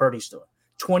what Brock Purdy's doing.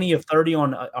 20 of 30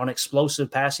 on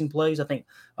explosive passing plays, I think,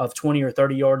 of 20 or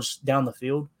 30 yards down the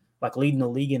field, like leading the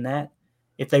league in that.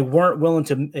 If they weren't willing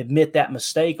to admit that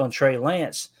mistake on Trey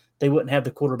Lance, they wouldn't have the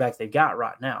quarterback they got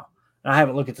right now. And I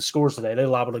haven't looked at the scores today. They're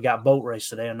liable to got boat race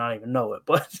today and not even know it.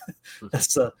 But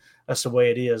that's the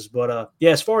way it is. But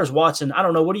yeah, as far as Watson, I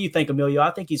don't know. What do you think, Emilio?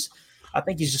 I think he's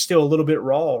just still a little bit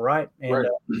raw, right? And right.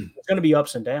 It's going to be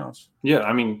ups and downs. Yeah,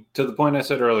 I mean, to the point I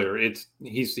said earlier,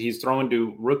 he's throwing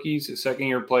to rookies,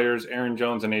 second-year players, Aaron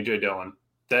Jones and A.J. Dillon.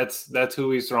 That's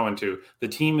who he's throwing to. The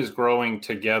team is growing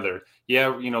together.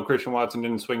 Yeah, Christian Watson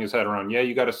didn't swing his head around. Yeah,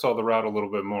 you got to sell the route a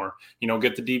little bit more.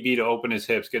 Get the DB to open his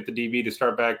hips. Get the DB to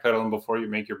start backpedaling before you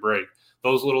make your break.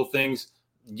 Those little things,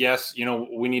 yes,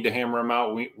 we need to hammer him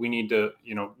out. We need to,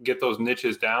 get those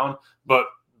niches down. But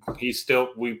he's still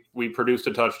we produced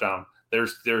a touchdown.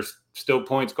 There's still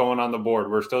points going on the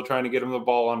board. We're still trying to get him the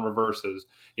ball on reverses.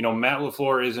 Matt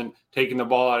LaFleur isn't taking the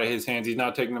ball out of his hands. He's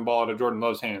not taking the ball out of Jordan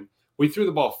Love's hand. We threw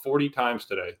the ball 40 times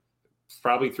today.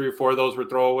 Probably 3 or 4 of those were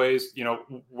throwaways.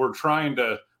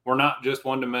 We're not just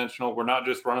one-dimensional. We're not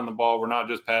just running the ball. We're not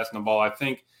just passing the ball. I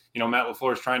think, Matt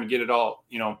LaFleur is trying to get it all,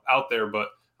 out there. But,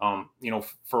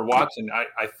 for Watson,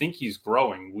 I think he's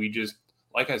growing. We just,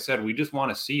 like I said, we just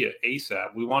want to see it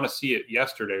ASAP. We want to see it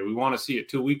yesterday. We want to see it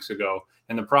 2 weeks ago.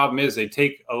 And the problem is they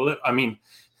take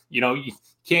you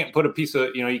can't put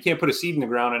you can't put a seed in the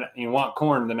ground and you want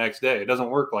corn the next day. It doesn't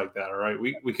work like that. All right.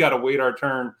 We got to wait our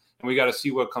turn and we got to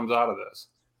see what comes out of this.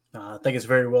 I think it's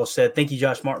very well said. Thank you,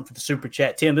 Josh Martin, for the super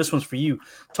chat. Tim, this one's for you.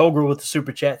 Tolger with the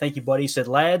super chat. Thank you, buddy. He said,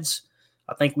 lads,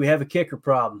 I think we have a kicker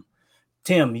problem.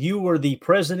 Tim, you were the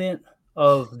president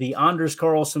of the Anders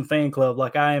Carlson fan club,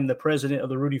 like I am the president of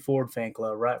the Rudy Ford fan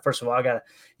club, right? First of all,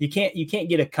 you can't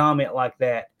get a comment like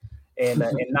that and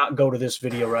not go to this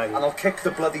video right here. And I'll kick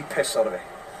the bloody piss out of it.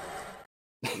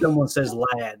 Someone says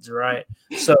lads, right?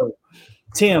 So,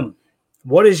 Tim,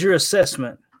 what is your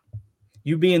assessment?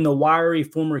 You being the wiry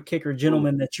former kicker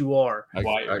gentleman that you are. I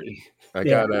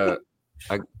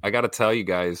gotta tell you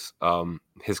guys,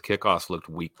 his kickoffs looked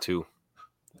weak too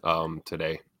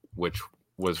today, which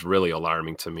was really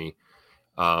alarming to me.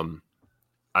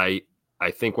 I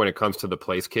think when it comes to the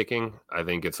place kicking, I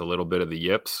think it's a little bit of the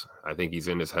yips. I think he's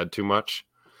in his head too much.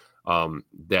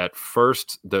 That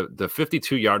first, the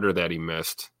 52-yarder that he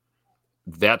missed,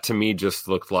 that to me just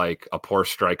looked like a poor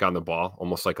strike on the ball,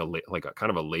 almost like a kind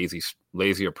of a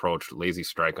lazy approach, lazy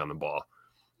strike on the ball.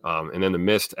 And then the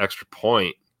missed extra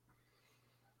point,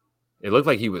 it looked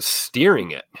like he was steering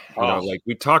it. You know, like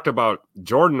we talked about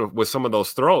Jordan with some of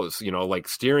those throws, like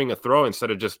steering a throw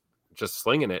instead of just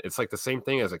slinging it. It's like the same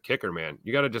thing as a kicker, man.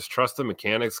 You got to just trust the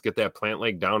mechanics, get that plant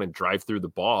leg down and drive through the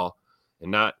ball and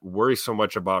not worry so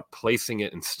much about placing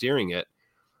it and steering it.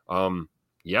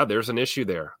 Yeah, there's an issue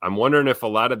there. I'm wondering if a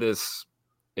lot of this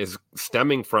is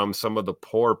stemming from some of the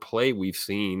poor play we've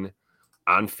seen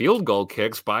on field goal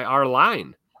kicks by our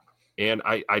line. And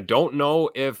I don't know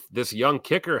if this young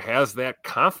kicker has that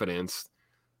confidence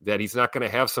that he's not going to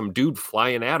have some dude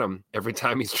flying at him every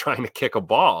time he's trying to kick a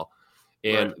ball.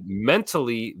 And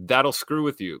mentally, that'll screw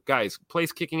with you. Guys,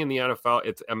 place kicking in the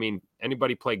NFL,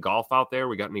 anybody play golf out there?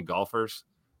 We got any golfers?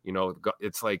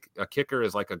 It's like a kicker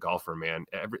is like a golfer, man.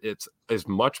 It's as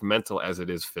much mental as it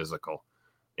is physical.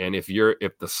 And if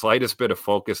the slightest bit of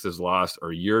focus is lost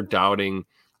or you're doubting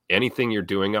anything you're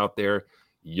doing out there,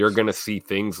 you're going to see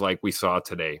things like we saw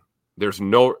today.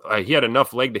 He had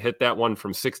enough leg to hit that one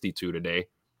from 62 today,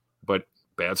 but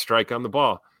bad strike on the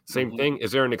ball. Same thing.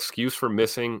 Is there an excuse for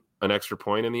missing an extra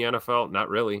point in the NFL? Not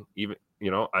really. Even,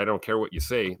 I don't care what you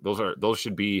say. Those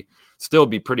should still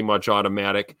be pretty much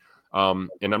automatic. And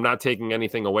I'm not taking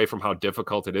anything away from how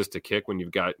difficult it is to kick when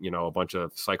you've got, a bunch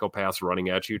of psychopaths running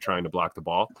at you trying to block the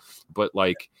ball. But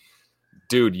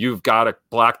dude, you've got to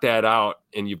block that out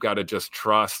and you've got to just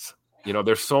trust.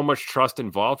 There's so much trust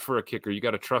involved for a kicker. You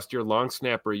got to trust your long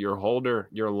snapper, your holder,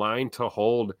 your line to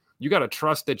hold. You got to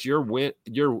trust that your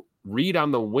read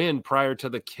on the wind prior to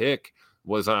the kick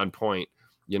was on point.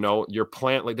 Your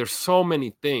plant, there's so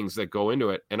many things that go into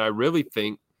it. And I really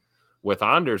think with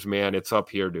Anders, man, it's up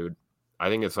here, dude. I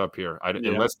think it's up here.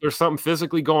 Unless there's something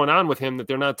physically going on with him that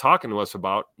they're not talking to us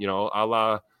about, a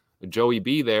la Joey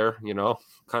B there,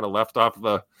 kind of left off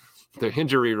the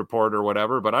injury report or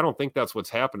whatever. But I don't think that's what's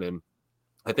happening.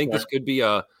 I think this could be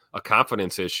a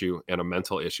confidence issue and a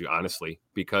mental issue, honestly,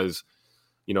 because,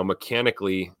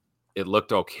 mechanically it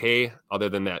looked okay. Other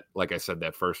than that, like I said,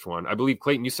 that first one, I believe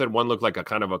Clayton, you said one looked like a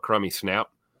kind of a crummy snap,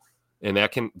 and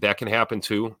that can happen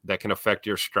too. That can affect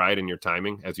your stride and your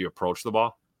timing as you approach the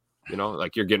ball.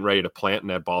 Like you're getting ready to plant and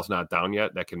that ball's not down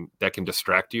yet. That can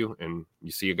distract you, and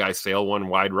you see a guy sail one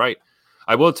wide right.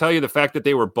 I will tell you the fact that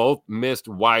they were both missed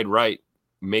wide right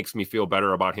makes me feel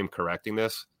better about him correcting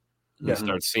this. You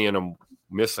start seeing him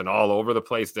missing all over the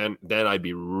place, then I'd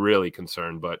be really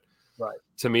concerned. But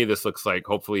to me, this looks like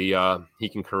hopefully he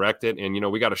can correct it.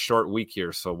 And, we got a short week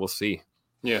here, so we'll see.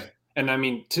 Yeah. And I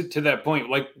mean, to that point,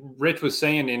 like Rich was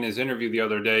saying in his interview the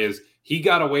other day, is he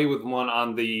got away with one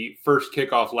on the first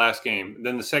kickoff last game.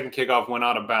 Then the second kickoff went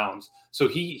out of bounds. So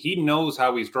he knows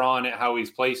how he's drawing it, how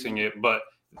he's placing it. But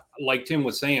like Tim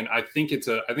was saying, I think it's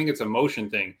a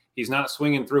motion thing. He's not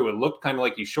swinging through. It looked kind of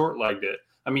like he short-legged it.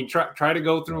 I mean, try to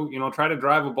go through, try to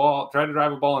drive a ball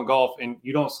in golf and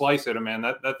you don't slice it, man,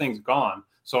 that thing's gone.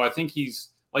 So I think he's,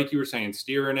 like you were saying,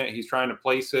 steering it. He's trying to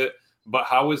place it. But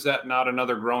how is that not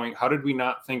another growing? How did we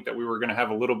not think that we were going to have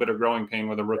a little bit of growing pain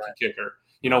with a rookie kicker?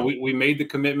 We made the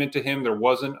commitment to him. There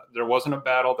wasn't a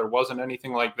battle. There wasn't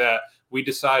anything like that. We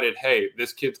decided, hey,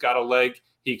 this kid's got a leg.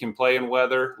 He can play in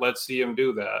weather. Let's see him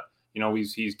do that.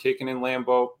 He's kicking in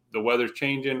Lambeau. The weather's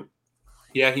changing.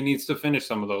 Yeah, he needs to finish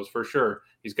some of those for sure.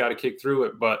 He's got to kick through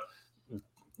it. But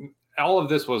all of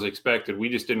this was expected. We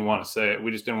just didn't want to say it.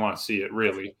 We just didn't want to see it,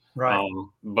 really. Right.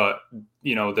 But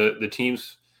the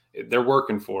teams, they're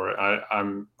working for it.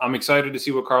 I'm excited to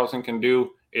see what Carlson can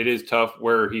do. It is tough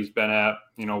where he's been at,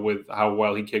 with how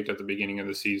well he kicked at the beginning of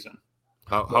the season.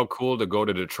 How cool to go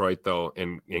to Detroit though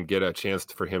and get a chance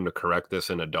for him to correct this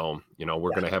in a dome.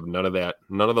 We're going to have none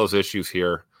of those issues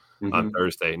here on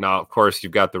Thursday. Now, of course,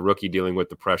 you've got the rookie dealing with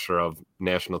the pressure of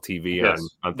national TV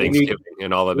on Thanksgiving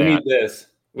and all of that. We need this.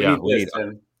 We need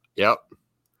Tim. Yep.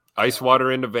 Ice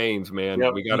water in the veins, man.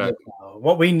 Yep. We gotta.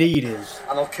 What we need is.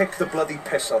 And I'll kick the bloody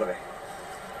piss out of it.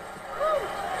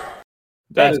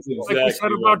 That's like we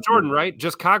said about Jordan, right?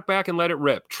 Just cock back and let it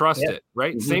rip. Trust it,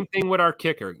 right? Mm-hmm. Same thing with our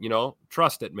kicker.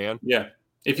 Trust it, man. Yeah.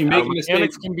 If you make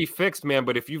mistakes, can be fixed, man.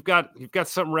 But if you've got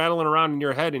something rattling around in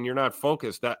your head and you're not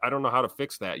focused, I don't know how to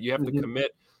fix that. You have to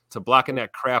commit to blocking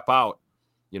that crap out.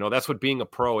 That's what being a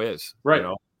pro is, right?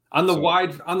 On the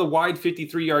wide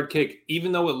 53-yard kick,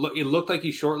 even though it looked like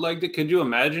he short-legged it, could you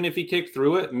imagine if he kicked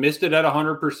through it, missed it at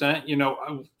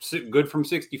 100%? Good from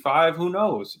 65. Who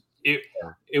knows?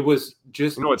 It was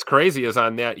just. What's crazy is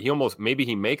on that maybe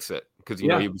he makes it because he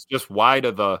was just wide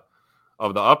of the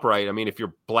upright. I mean, if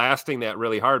you're blasting that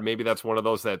really hard, maybe that's one of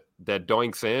those that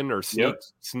doinks in or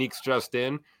sneaks just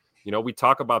in. We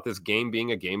talk about this game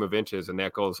being a game of inches, and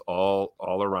that goes all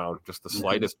around. Just the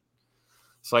slightest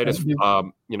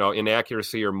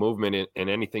inaccuracy or movement in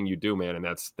anything you do, man, and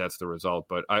that's the result.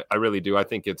 But I really do. I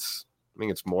think it's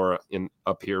more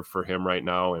up here for him right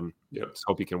now, and just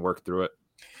hope he can work through it.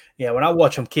 Yeah, when I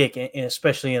watch him kick, and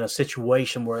especially in a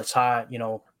situation where it's high,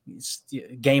 it's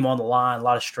game on the line, a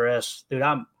lot of stress, dude.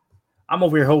 I'm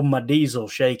over here holding my diesel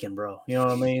shaking, bro. You know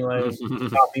what I mean?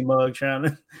 Like coffee mug trying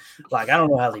to, I don't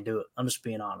know how they do it. I'm just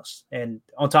being honest. And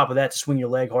on top of that, to swing your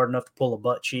leg hard enough to pull a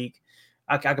butt cheek,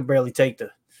 I could barely take the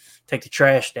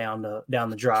trash down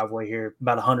the driveway here,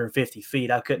 about 150 feet.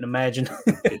 I couldn't imagine,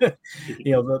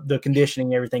 the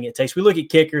conditioning, everything it takes. We look at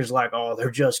kickers like, oh,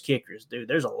 they're just kickers, dude.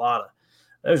 There's a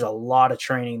lot of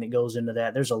training that goes into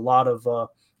that. There's a lot of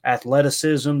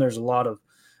athleticism. There's a lot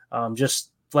of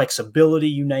just flexibility,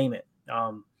 you name it.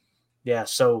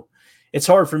 So it's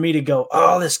hard for me to go,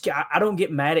 oh, this guy. I don't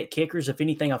get mad at kickers. If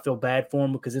anything, I feel bad for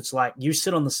them because it's like you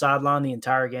sit on the sideline the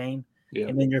entire game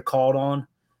and then you're called on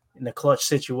in the clutch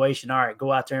situation. All right,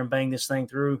 go out there and bang this thing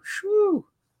through. Whew,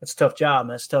 that's a tough job,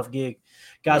 man. That's a tough gig.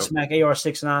 Godsmack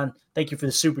AR69, thank you for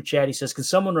the super chat. He says, can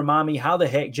someone remind me how the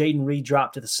heck Jaden Reed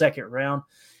dropped to the second round?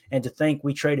 And to think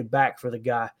we traded back for the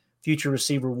guy. Future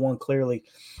receiver one, clearly.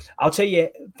 I'll tell you,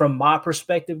 from my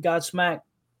perspective, Godsmack,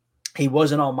 he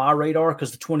wasn't on my radar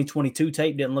because the 2022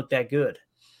 tape didn't look that good.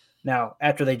 Now,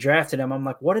 after they drafted him, I'm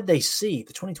like, what did they see?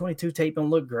 The 2022 tape don't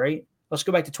look great. Let's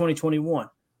go back to 2021.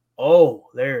 Oh,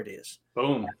 there it is.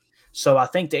 Boom. So I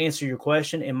think to answer your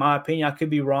question, in my opinion, I could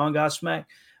be wrong, Godsmack.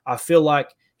 I feel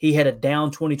like he had a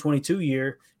down 2022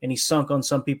 year and he sunk on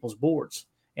some people's boards.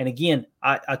 And again,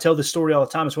 I tell this story all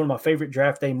the time. It's one of my favorite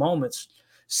draft day moments,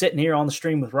 sitting here on the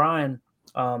stream with Ryan,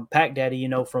 Pack Daddy,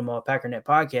 from Packernet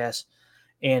Podcast,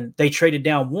 and they traded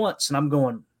down once, and I'm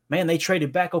going, man, they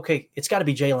traded back. Okay, it's got to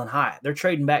be Jalen Hyatt. They're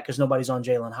trading back because nobody's on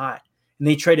Jalen Hyatt. And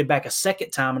they traded back a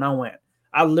second time, and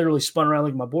I literally spun around,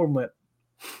 looked at my board, and went,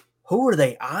 who are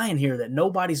they eyeing here that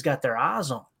nobody's got their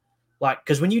eyes on?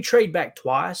 Because when you trade back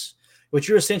twice, what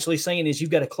you're essentially saying is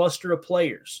you've got a cluster of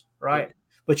players, right? Yeah.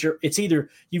 But it's either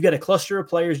you've got a cluster of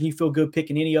players and you feel good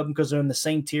picking any of them because they're in the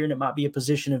same tier and it might be a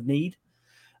position of need,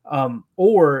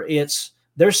 or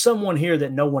there's someone here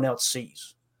that no one else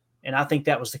sees. And I think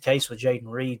that was the case with Jaden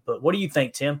Reed. But what do you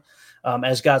think, Tim?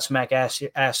 As Godsmack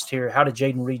asked here, how did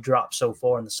Jaden Reed drop so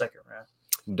far in the second round?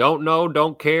 Don't know,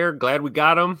 don't care. Glad we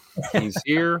got him. He's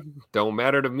here. Don't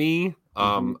matter to me.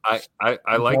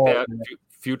 I like that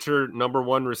future number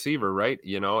one receiver, right?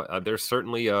 There's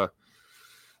certainly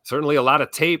a lot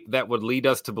of tape that would lead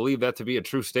us to believe that to be a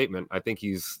true statement. I think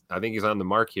he's on the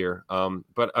mark here.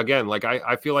 But again,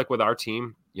 I feel like with our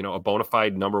team, a bona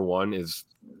fide number one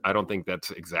I don't think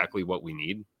that's exactly what we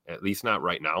need, at least not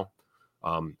right now.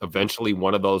 Eventually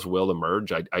one of those will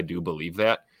emerge. I do believe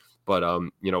that, but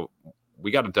we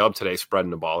got a dub today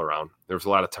spreading the ball around. There's a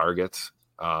lot of targets,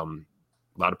 a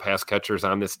lot of pass catchers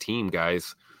on this team,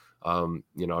 guys,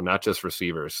 not just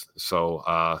receivers. So,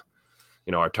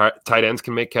 our tight ends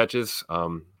can make catches.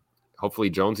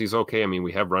 Hopefully Jonesy's okay. I mean,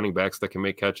 we have running backs that can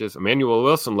make catches. Emmanuel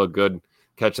Wilson looked good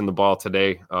catching the ball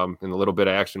today in a little bit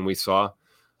of action we saw.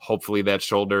 Hopefully that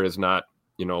shoulder is not,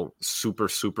 super,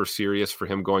 super serious for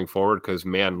him going forward. Because,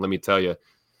 man, let me tell you,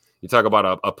 you talk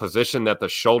about a position that the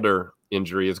shoulder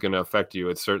injury is going to affect you.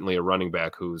 It's certainly a running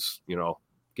back who's,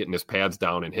 getting his pads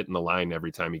down and hitting the line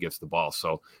every time he gets the ball.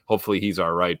 So hopefully he's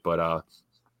all right. But,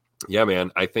 yeah,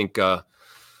 man, I think I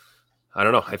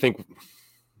don't know. I think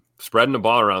spreading the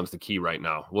ball around is the key right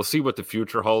now. We'll see what the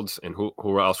future holds and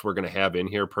who else we're going to have in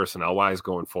here personnel-wise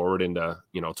going forward into,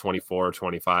 24,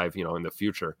 25, in the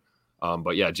future.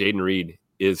 But, yeah, Jaden Reed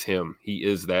is him. He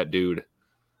is that dude.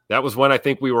 That was when I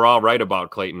think we were all right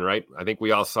about Clayton, right? I think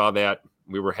we all saw that.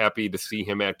 We were happy to see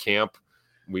him at camp.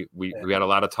 We had a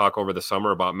lot of talk over the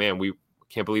summer about, man, we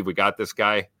can't believe we got this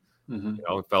guy. Mm-hmm. You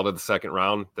know, fell to the second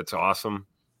round. That's awesome.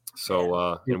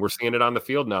 So, and we're seeing it on the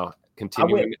field now,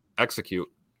 continuing to execute.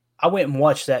 I went and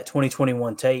watched that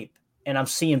 2021 tape, and I'm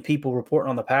seeing people reporting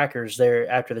on the Packers there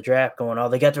after the draft going, oh,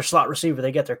 they got their slot receiver,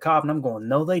 they got their Cobb. And I'm going,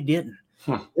 no, they didn't.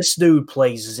 This dude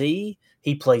plays Z.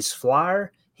 He plays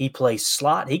flyer. He plays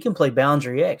slot. He can play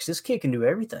boundary X. This kid can do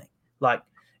everything. Like,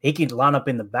 he can line up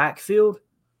in the backfield.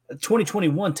 The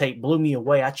 2021 tape blew me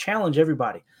away. I challenge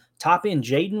everybody. Type in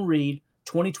Jaden Reed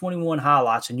 2021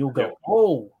 highlights, and you'll go,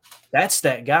 oh, that's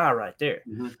that guy right there.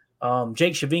 Mm-hmm.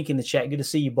 Jake Shavink in the chat. Good to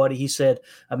see you, buddy. He said,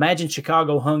 imagine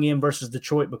Chicago hung in versus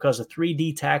Detroit because of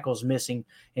 3D tackles missing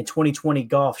and 2020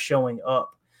 golf showing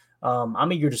up.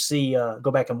 I'm eager to see,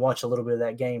 go back and watch a little bit of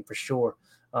that game for sure.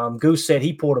 Goose said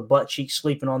he pulled a butt cheek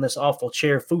sleeping on this awful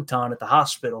chair futon at the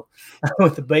hospital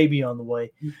with the baby on the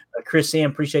way. Chris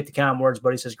M, appreciate the kind words,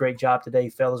 buddy. Says, great job today,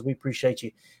 fellas. We appreciate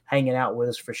you hanging out with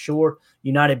us for sure.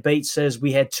 United Bates says,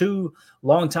 we had 2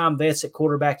 longtime vets at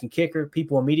quarterback and kicker.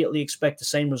 People immediately expect the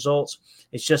same results.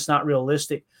 It's just not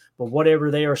realistic. But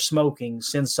whatever they are smoking,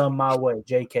 send some my way.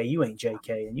 JK, you ain't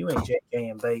JK, and you ain't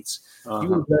JK and Bates. You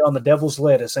were there on the devil's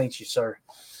lettuce, ain't you, sir?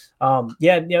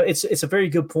 It's a very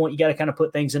good point. You got to kind of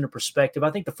put things into perspective.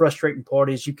 I think the frustrating part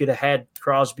is you could have had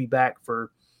Crosby back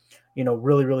for,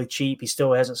 really, really cheap. He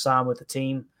still hasn't signed with the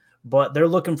team, but they're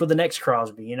looking for the next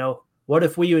Crosby. What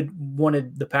if we had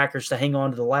wanted the Packers to hang on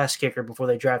to the last kicker before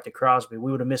they drafted Crosby? We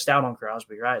would have missed out on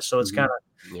Crosby, right? So it's kind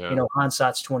of,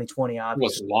 hindsight's 2020.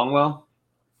 Obviously, Was it Longwell?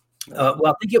 Well,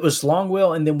 I think it was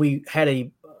Longwell, and then we had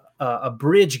a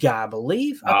bridge guy, I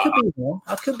believe. I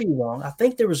could be wrong. I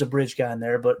think there was a bridge guy in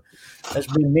there, but there's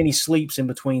been many sleeps in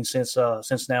between since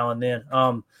now and then.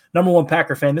 Number one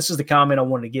Packer fan, this is the comment I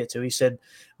wanted to get to. He said,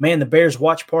 man, the Bears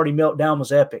watch party meltdown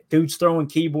was epic. Dudes throwing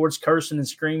keyboards, cursing and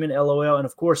screaming, LOL. And,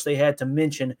 of course, they had to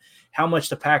mention how much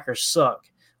the Packers suck.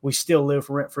 We still live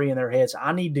rent-free in their heads.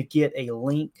 I need to get a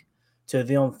link to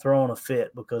them throwing a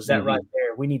fit because that right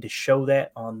there, we need to show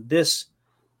that on this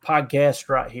podcast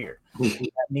right here. That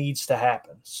needs to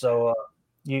happen. So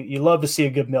you love to see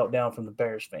a good meltdown from the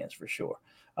Bears fans for sure.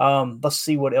 Let's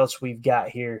see what else we've got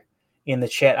here in the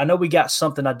chat. I know we got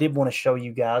something I did want to show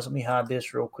you guys. Let me hide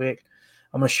this real quick.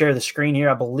 I'm going to share the screen here.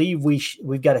 I believe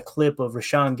we've got a clip of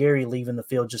Rashawn Gary leaving the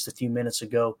field just a few minutes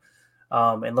ago.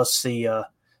 And let's see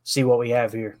what we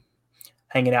have here.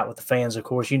 Hanging out with the fans, of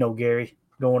course. Gary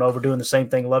going over doing the same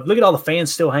thing. Look at all the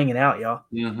fans still hanging out, y'all.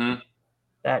 Mm-hmm.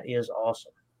 That is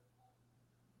awesome.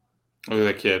 Look at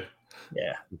that kid.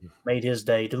 Yeah, made his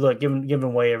day. To look, giving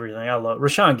away everything. I love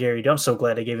Rashawn Gary. I'm so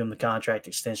glad they gave him the contract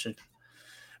extension.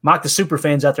 Mike, the super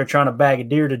fan's out there trying to bag a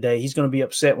deer today. He's going to be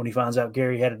upset when he finds out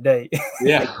Gary had a date.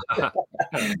 Yeah.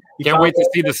 Can't wait to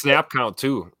see the snap count,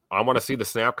 too. I want to see the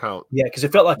snap count. Yeah, because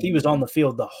it felt like he was on the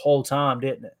field the whole time,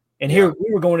 didn't it? And here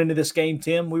we were going into this game,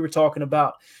 Tim. We were talking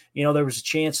about, there was a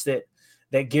chance that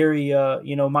Gary,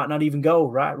 might not even go,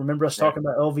 right? Remember us talking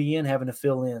about LVN having to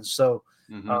fill in. So,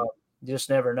 you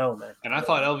just never know, man. And I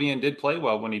thought LVN did play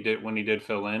well when he did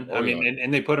fill in.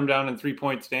 And they put him down in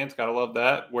 3-point stance. Gotta love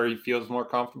that, where he feels more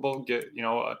comfortable. Get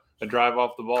a drive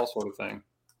off the ball sort of thing.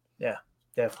 Yeah,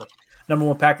 definitely. Number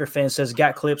one Packer fan says,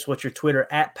 "Got clips? What's your Twitter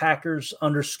at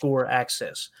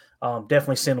Packers_access?"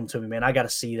 Definitely send them to me, man. I got to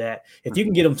see that. If you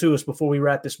can get them to us before we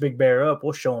wrap this big bear up,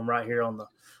 we'll show them right here on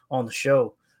the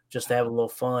show just to have a little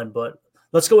fun. But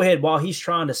let's go ahead while he's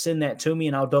trying to send that to me,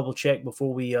 and I'll double check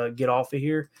before we get off of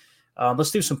here.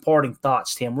 Let's do some parting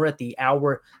thoughts, Tim. We're at the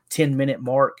hour, 10-minute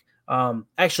mark.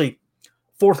 Actually,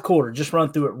 fourth quarter, just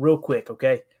run through it real quick,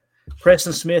 okay?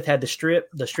 Preston Smith had the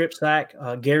strip sack.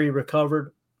 Gary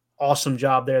recovered. Awesome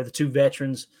job there. The 2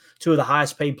 veterans, 2 of the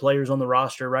highest paid players on the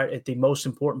roster, right at the most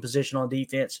important position on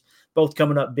defense, both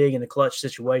coming up big in the clutch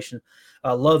situation.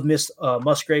 Love missed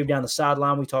Musgrave down the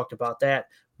sideline. We talked about that.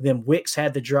 Then Wicks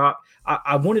had the drop.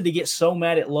 I wanted to get so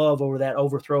mad at Love over that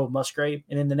overthrow of Musgrave,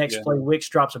 and then the next play, Wicks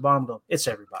drops a bomb. Go, it's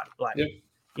everybody. Hey,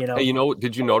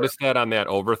 did you notice that on that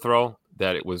overthrow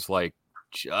that it was like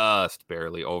just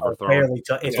barely overthrown?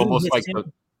 It's almost like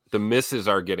the misses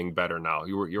are getting better now.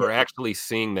 You were actually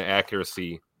seeing the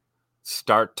accuracy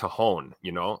start to hone.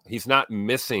 He's not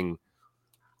missing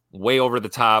way over the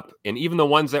top, and even the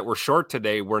ones that were short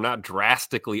today were not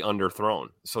drastically underthrown.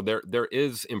 So there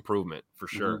is improvement for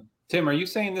sure. Mm-hmm. Tim, are you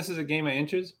saying this is a game of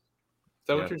inches? Is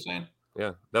that what you're saying?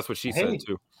 Yeah, that's what she said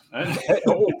too.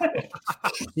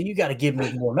 You got to give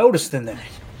me more notice than that.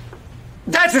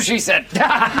 That's what she said.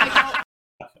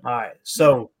 All right,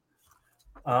 so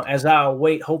as I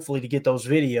wait, hopefully, to get those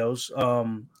videos.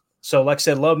 So, like I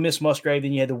said, Love missed Musgrave.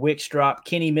 Then you had the Wicks drop.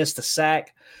 Kenny missed the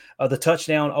sack. The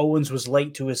touchdown, Owens was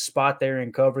late to his spot there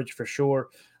in coverage for sure.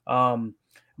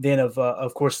 Then,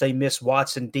 of course, they missed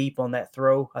Watson deep on that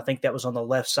throw. I think that was on the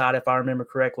left side, if I remember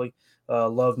correctly.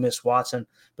 Love missed Watson.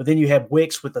 But then you have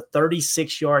Wicks with a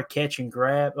 36-yard catch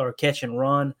and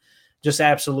run. Just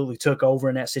absolutely took over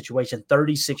in that situation.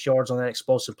 36 yards on that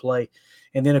explosive play.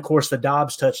 And then, of course, the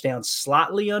Dobbs touchdown,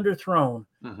 slightly underthrown,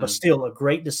 but still a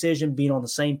great decision, being on the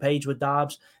same page with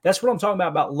Dobbs. That's what I'm talking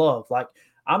about Love. Like,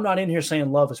 I'm not in here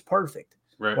saying Love is perfect.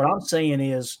 Right. What I'm saying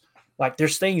is, like,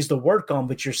 there's things to work on,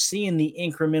 but you're seeing the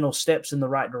incremental steps in the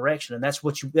right direction, and that's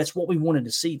what we wanted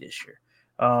to see this year.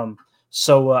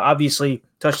 So obviously,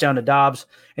 touchdown to Dobbs.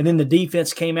 And then the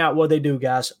defense came out. What they do,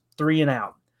 guys? 3 and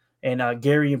out. And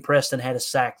Gary and Preston had a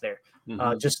sack there.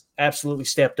 Just absolutely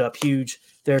stepped up huge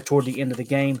there toward the end of the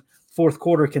game. Fourth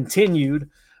quarter continued.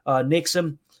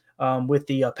 Nixon with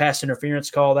the pass interference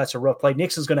call. That's a rough play.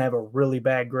 Nixon's going to have a really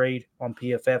bad grade on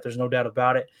PFF. There's no doubt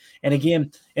about it. And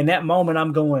again, in that moment,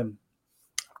 I'm going,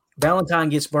 Valentine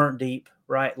gets burnt deep,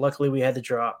 right? Luckily, we had the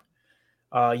drop.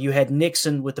 You had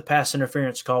Nixon with the pass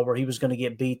interference call where he was going to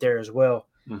get beat there as well.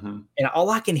 And all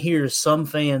I can hear is some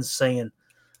fans saying,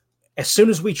 as soon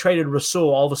as we traded Rasul,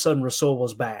 all of a sudden Rasul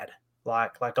was bad. He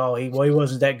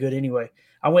wasn't that good anyway.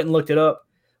 I went and looked it up.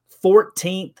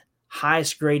 14th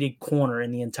highest graded corner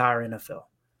in the entire NFL.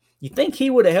 You think he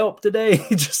would have helped today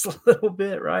just a little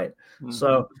bit, right?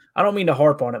 So I don't mean to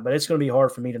harp on it, but it's going to be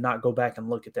hard for me to not go back and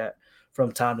look at that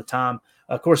from time to time.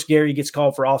 Of course, Gary gets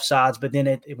called for offsides, but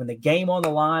then when the game on the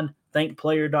line, think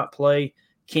player not play,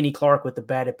 Kenny Clark with the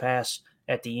batted pass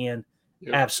at the end.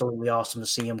 Yep. Absolutely awesome to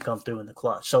see him come through in the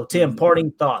clutch. So, Tim,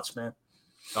 parting thoughts, man.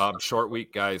 Short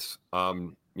week, guys.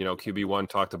 QB1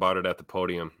 talked about it at the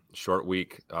podium. Short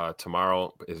week.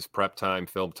 Tomorrow is prep time,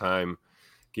 film time.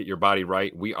 Get your body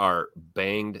right. We are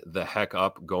banged the heck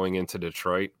up going into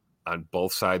Detroit on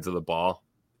both sides of the ball.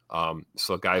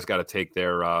 So guys got to take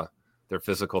their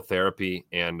physical therapy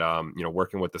and,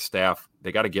 working with the staff.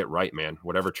 They got to get right, man.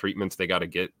 Whatever treatments they got to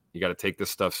get, you got to take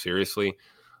this stuff seriously.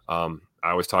 I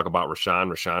always talk about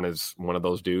Rashawn. Rashawn is one of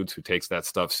those dudes who takes that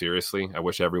stuff seriously. I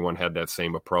wish everyone had that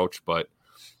same approach, but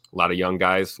a lot of young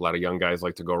guys like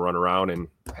to go run around and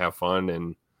have fun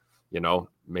and,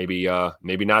 maybe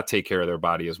not take care of their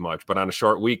body as much. But on a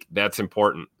short week, that's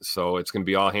important. So it's going to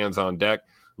be all hands on deck.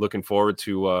 Looking forward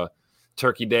to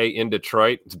Turkey Day in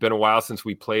Detroit. It's been a while since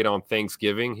we played on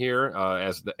Thanksgiving here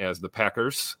as the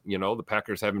Packers. The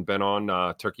Packers haven't been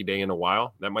on Turkey Day in a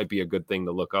while. That might be a good thing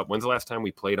to look up. When's the last time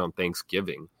we played on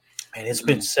Thanksgiving? Man, it's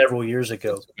been several years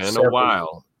ago. It's been a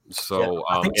while. So,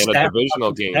 in a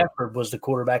divisional game. Stafford was the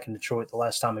quarterback in Detroit the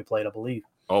last time we played, I believe.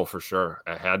 Oh, for sure.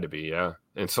 It had to be, yeah.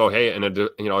 And so, hey, and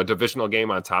a divisional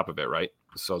game on top of it, right?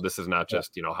 So this is not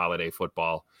just, holiday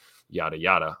football, yada,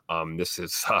 yada. This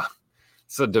is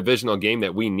it's a divisional game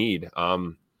that we need.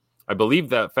 I believe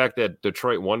that fact that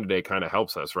Detroit won today kind of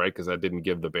helps us, right? Because that didn't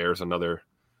give the Bears another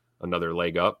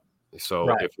leg up. So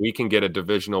if we can get a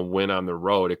divisional win on the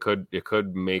road, it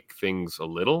could make things a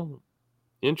little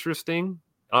interesting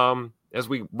as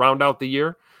we round out the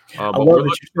year. I love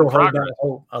that you're still holding out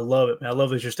hope. I love it, man. I love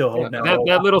that you're still holding out hope.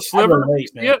 That little sliver,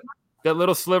 that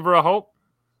little sliver of hope.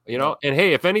 And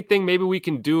hey, if anything, maybe we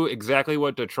can do exactly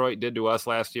what Detroit did to us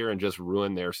last year and just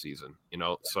ruin their season,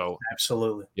 so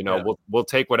absolutely, we'll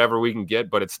take whatever we can get,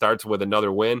 but it starts with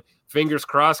another win. Fingers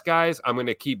crossed, guys. I'm going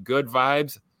to keep good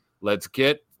vibes. Let's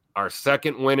get our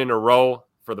second win in a row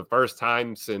for the first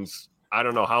time since I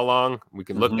don't know how long. We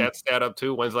can look that stat up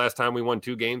too. When's the last time we won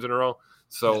 2 games in a row?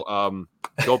 So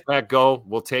go Pack, go.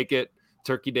 We'll take it.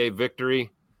 Turkey Day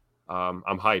victory. I'm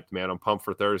hyped, man. I'm pumped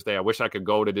for Thursday. I wish I could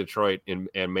go to Detroit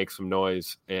and make some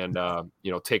noise and,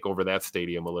 take over that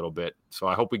stadium a little bit. So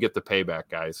I hope we get the payback,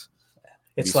 guys.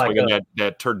 It's like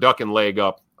that turducken leg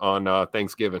up on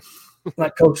Thanksgiving.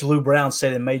 Like Coach Lou Brown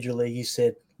said in Major League, he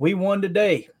said, we won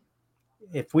today.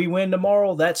 If we win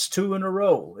tomorrow, that's 2 in a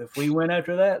row. If we win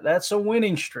after that, that's a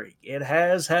winning streak. It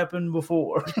has happened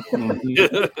before.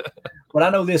 But I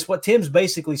know this. What Tim's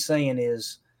basically saying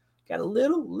is, got a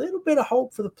little bit of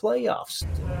hope for the playoffs.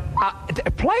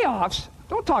 Playoffs?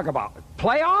 Don't talk about it.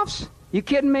 Playoffs? You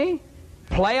kidding me?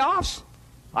 Playoffs?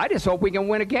 I just hope we can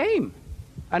win a game.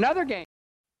 Another game.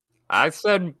 I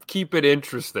said keep it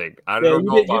interesting. I don't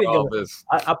know about all this.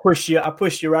 I pushed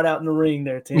you right out in the ring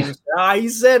there, Tim. He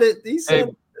said it. He said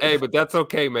it. Hey, but that's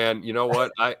okay, man. You know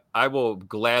what? I will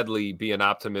gladly be an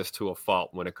optimist to a fault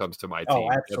when it comes to my team. Oh,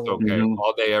 absolutely. That's okay.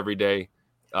 All day, every day.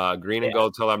 Green and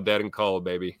gold till I'm dead and cold,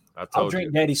 baby. I'll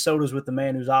drink daddy sodas with the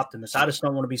man who's optimist. I just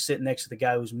don't want to be sitting next to the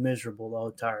guy who's miserable the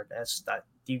whole time.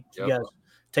 You guys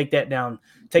take that down.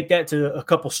 Take that to a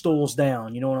couple stools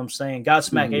down. You know what I'm saying?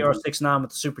 Godsmack AR69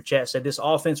 with the super chat said this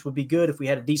offense would be good if we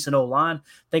had a decent O-line.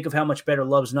 Think of how much better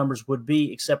Love's numbers would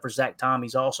be, except for Zach Tom.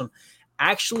 He's awesome.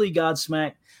 Actually,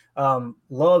 Godsmack,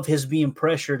 Love has been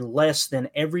pressured less than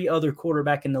every other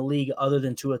quarterback in the league other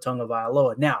than Tua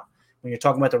Tagovailoa. Now, when you're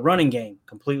talking about the running game,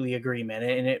 completely agree, man.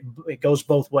 And it goes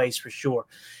both ways for sure.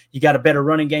 You got a better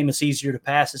running game. It's easier to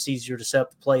pass. It's easier to set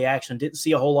up the play action. Didn't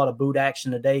see a whole lot of boot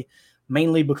action today,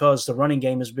 mainly because the running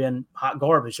game has been hot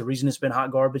garbage. The reason it's been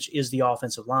hot garbage is the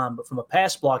offensive line. But from a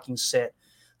pass blocking set,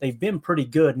 they've been pretty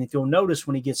good. And if you'll notice,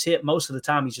 when he gets hit, most of the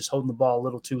time he's just holding the ball a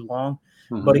little too long.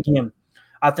 But again,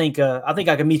 I think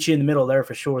I can meet you in the middle there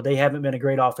for sure. They haven't been a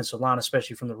great offensive line,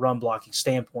 especially from the run blocking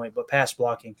standpoint. But pass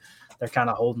blocking, they're kind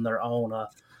of holding their own.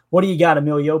 What do you got,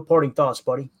 Emilio? Parting thoughts,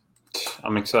 buddy?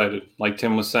 I'm excited. Like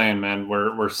Tim was saying, man,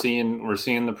 we're seeing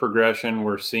the progression.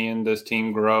 We're seeing this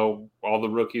team grow. All the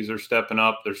rookies are stepping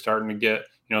up. They're starting to get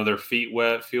their feet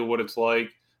wet, feel what it's like.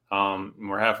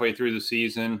 We're halfway through the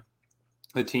season.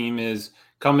 The team is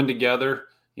coming together.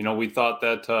 We thought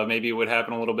that maybe it would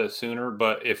happen a little bit sooner,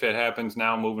 but if it happens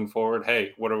now moving forward,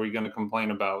 hey, what are we going to complain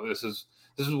about? This is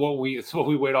what we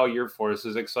wait all year for. This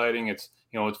is exciting. It's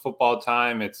it's football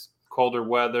time. It's colder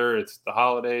weather. It's the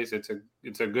holidays. It's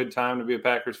a good time to be a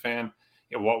Packers fan.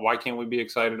 Why can't we be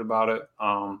excited about it?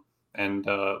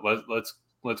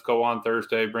 Let's go on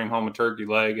Thursday, bring home a turkey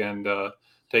leg, and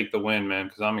take the win, man.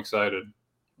 Because I'm excited.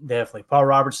 Definitely. Paul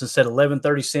Robertson said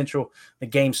 11:30 Central. The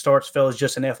game starts, fellas.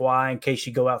 Just an FYI in case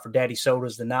you go out for daddy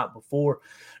sodas the night before.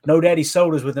 No daddy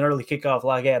sodas with an early kickoff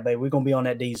like that, baby. We're going to be on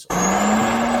that diesel.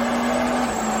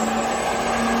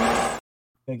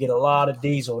 Going to get a lot of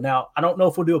diesel. Now, I don't know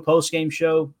if we'll do a post-game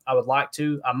show. I would like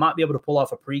to. I might be able to pull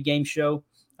off a pre-game show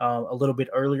a little bit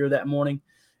earlier that morning.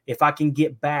 If I can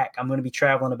get back, I'm going to be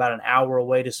traveling about an hour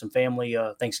away to some family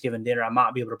Thanksgiving dinner. I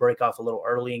might be able to break off a little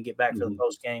early and get back for the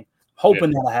post-game.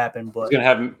 Hoping that'll happen, but he's gonna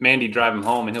have Mandy drive him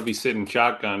home, and he'll be sitting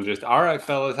shotgun. Just all right,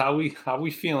 fellas, how we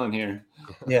feeling here?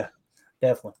 Yeah,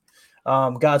 definitely.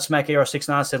 Godsmack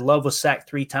AR69 said Love was sacked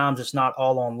 3 times. It's not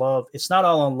all on Love. It's not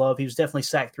all on Love. He was definitely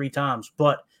sacked 3 times,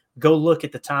 but go look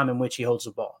at the time in which he holds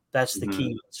the ball. That's the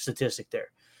key statistic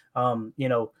there.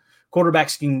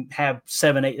 Quarterbacks can have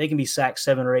 7, 8. They can be sacked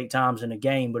 7 or 8 times in a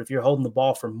game, but if you're holding the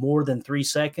ball for more than 3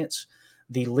 seconds,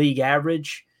 the league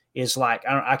average is like,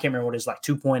 I can't remember what it is, like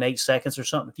 2.8 seconds or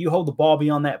something. If you hold the ball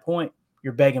beyond that point,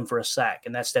 you're begging for a sack,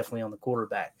 and that's definitely on the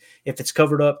quarterback. If it's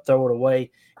covered up, throw it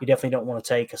away. You definitely don't want to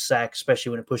take a sack,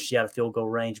 especially when it pushes you out of field goal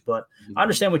range. But I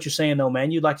understand what you're saying, though,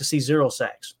 man. You'd like to see 0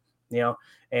 sacks,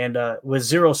 and with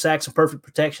 0 sacks and perfect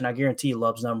protection, I guarantee you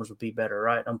Love's numbers would be better,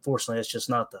 right? Unfortunately, it's just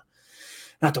not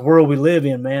the world we live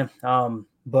in, man.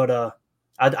 But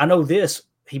I know this.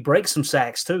 He breaks some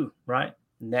sacks too, right?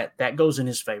 And that goes in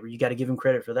his favor. You got to give him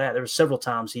credit for that. There were several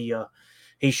times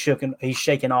he's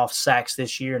shaken off sacks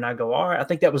this year, and I go, all right. I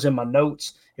think that was in my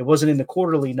notes. It wasn't in the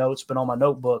quarterly notes, but on my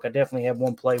notebook, I definitely had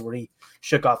one play where he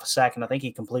shook off a sack, and I think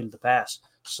he completed the pass.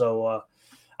 So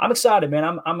I'm excited,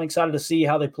 man. I'm excited to see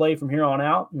how they play from here on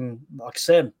out. And like I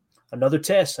said, another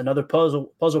test, another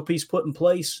puzzle piece put in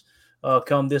place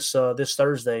come this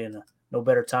Thursday, and no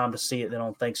better time to see it than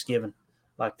on Thanksgiving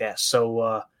like that.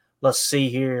 So. Let's see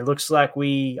here. It looks like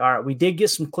we did get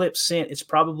some clips sent. It's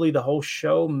probably the whole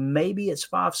show. Maybe it's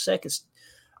 5 seconds.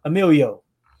 Emilio,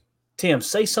 Tim,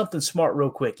 say something smart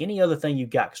real quick. Any other thing you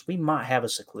got? Because we might have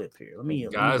us a clip here.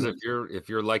 Guys, if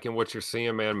you're liking what you're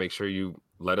seeing, man, make sure you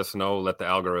let us know. Let the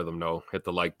algorithm know. Hit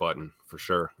the like button for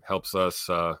sure. Helps us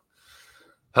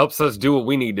do what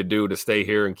we need to do to stay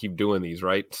here and keep doing these,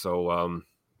 right? So,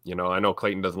 I know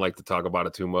Clayton doesn't like to talk about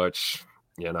it too much,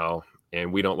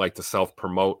 and we don't like to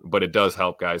self-promote, but it does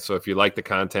help, guys. So if you like the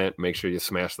content, make sure you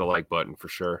smash the like button for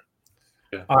sure.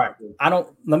 Yeah. All right.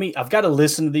 I've got to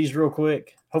listen to these real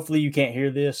quick. Hopefully you can't hear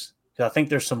this because I think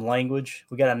there's some language.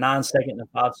 We got a 9-second and a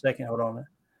 5-second. Hold on a minute.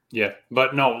 Yeah.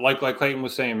 But no, like Clayton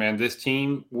was saying, man, this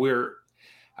team,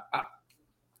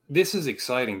 this is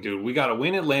exciting, dude. We got a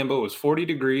win at Lambeau. It was 40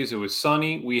 degrees. It was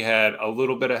sunny. We had a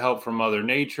little bit of help from Mother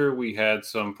Nature. We had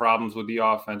some problems with the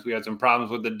offense. We had some problems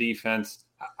with the defense.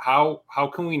 How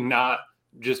can we not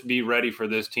just be ready for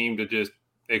this team to just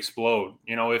explode?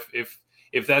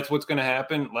 If that's what's going to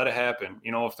happen, let it happen.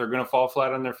 If they're going to fall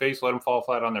flat on their face, let them fall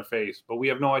flat on their face. But we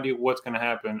have no idea what's going to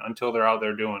happen until they're out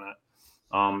there doing it.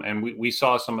 And we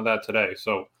saw some of that today.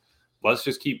 So let's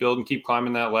just keep building, keep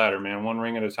climbing that ladder, man, one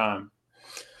ring at a time.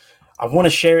 I want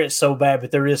to share it so bad,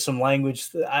 but there is some language.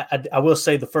 I will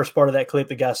say the first part of that clip,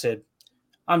 the guy said,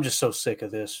 "I'm just so sick of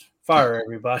this. Fire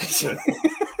everybody."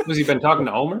 Was he been talking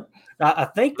to Omer? I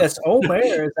think that's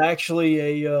Omer is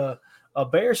actually a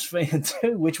Bears fan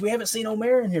too, which we haven't seen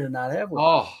Omer in here tonight, have we?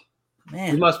 Oh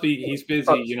man, he's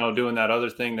busy, doing that other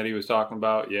thing that he was talking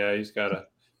about. Yeah, he's gotta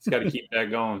keep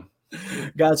that going.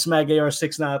 Godsmack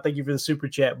AR69, thank you for the super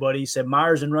chat, buddy. He said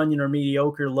Myers and Runyon are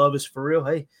mediocre. Love is for real.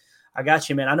 Hey, I got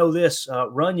you, man. I know this.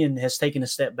 Runyon has taken a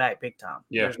step back big time.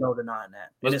 Yeah. There's no denying that.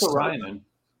 Let's put Ryan in.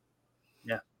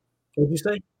 Yeah. What did you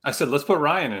say? I said, let's put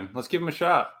Ryan in. Let's give him a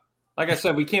shot. Like I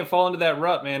said, we can't fall into that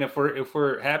rut, man. If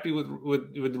we're happy with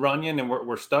Runyon and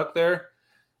we're stuck there,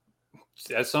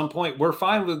 at some point we're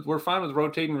fine with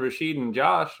rotating Rashid and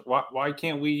Josh. Why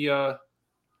can't we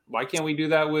do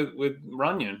that with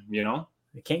Runyon?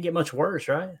 It can't get much worse,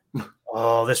 right?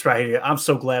 Oh, this right here. I'm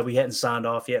so glad we hadn't signed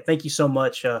off yet. Thank you so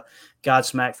much,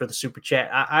 Godsmack, for the super chat.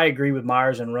 I agree with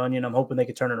Myers and Runyon. I'm hoping they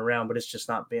could turn it around, but it's just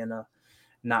not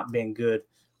been good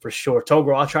for sure.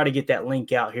 Togro, I'll try to get that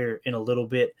link out here in a little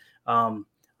bit.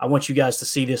 I want you guys to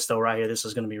see this though, right here. This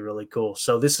is going to be really cool.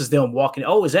 So this is them walking.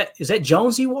 Oh, is that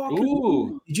Jonesy walking?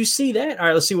 Ooh. Did you see that? All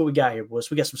right, let's see what we got here, boys.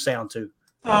 We got some sound too.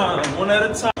 One at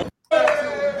a time.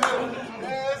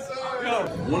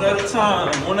 One at a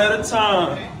time. One at a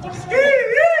time.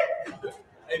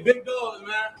 Hey, big dogs,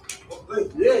 man.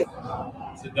 Yeah.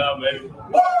 Sit down, baby.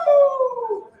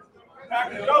 Woo!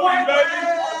 Go.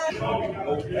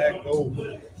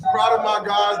 Proud of my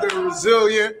guys. They're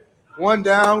resilient. One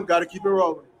down. Got to keep it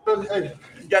rolling. Hey,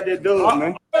 you got that dog,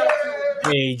 man.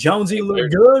 Hey, Jonesy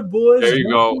look good, boys. There you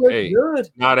go. Hey, good.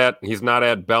 He's not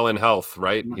at Bell and Health,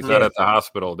 right? He's not at the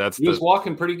hospital. He's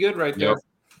walking pretty good right there.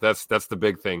 Yep. That's the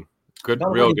big thing. Good,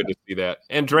 real good to see that.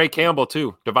 And Dre Campbell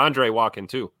too. Devondre walking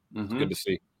too. It's good to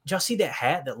see. Did y'all see that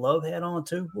hat that Love had on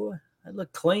too, boy? That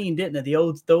looked clean, didn't it? The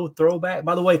old throwback.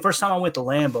 By the way, first time I went to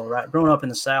Lambeau, right? Growing up in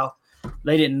the South,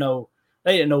 they didn't know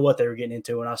what they were getting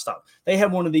into when I stopped. They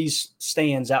had one of these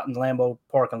stands out in the Lambeau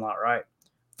parking lot, right?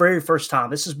 Very first time.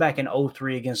 This is back in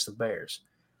 2003 against the Bears.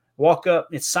 Walk up,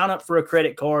 it's sign up for a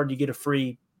credit card, you get a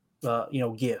free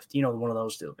gift. One of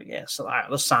those deals. Yeah. So all right,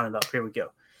 let's sign it up. Here we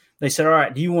go. They said, all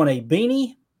right, do you want a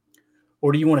beanie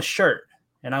or do you want a shirt?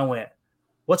 And I went,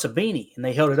 what's a beanie? And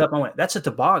they held it up. I went, that's a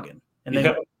toboggan. And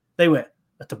they went,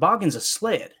 a toboggan's a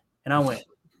sled. And I went,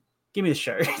 give me the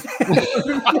shirt.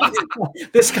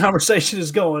 This conversation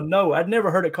is going, no, I'd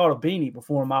never heard it called a beanie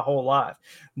before in my whole life.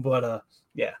 But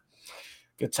yeah,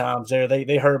 good times there.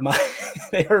 They heard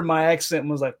my accent and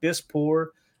was like, this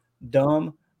poor,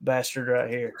 dumb bastard right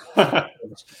here.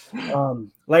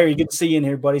 Larry, good to see you in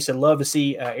here, buddy. Said love to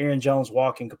see Aaron Jones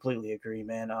walking. Completely agree,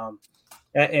 man.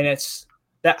 And it's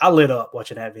that I lit up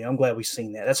watching that video. I'm glad we've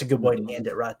seen that. That's a good way to end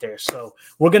it right there. So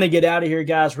we're gonna get out of here,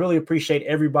 guys. Really appreciate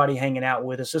everybody hanging out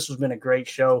with us. This has been a great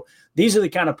show. These are the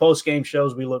kind of post-game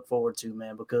shows we look forward to,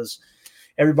 man, because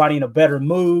everybody in a better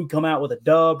mood, come out with a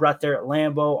dub right there at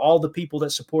Lambeau. All the people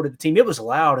that supported the team. It was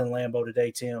loud in Lambeau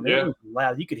today, Tim. It was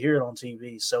loud. You could hear it on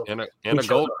TV. So and a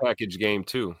gold package game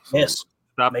too. So yes.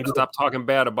 Stop talking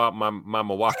bad about my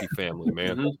Milwaukee family,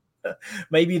 man.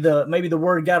 Maybe the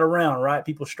word got around, right?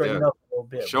 People straightened up a little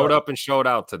bit. Showed up and showed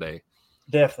out today.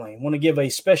 Definitely. Want to give a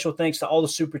special thanks to all the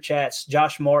super chats.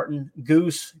 Josh Martin,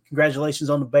 Goose, congratulations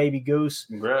on the baby, Goose.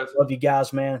 Congrats. Love you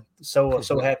guys, man. So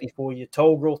happy for you.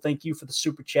 Togrel, thank you for the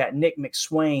super chat. Nick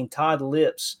McSwain, Todd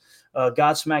Lips,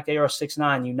 Godsmack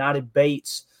AR69, United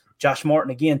Bates, Josh Martin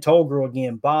again, Togrel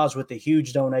again, Boz with the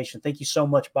huge donation. Thank you so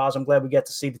much, Boz. I'm glad we got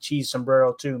to see the cheese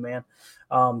sombrero too, man.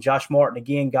 Josh Martin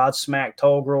again, Godsmack,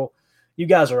 Togrel. You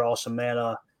guys are awesome,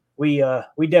 man. We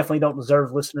definitely don't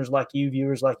deserve listeners like you,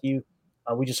 viewers like you.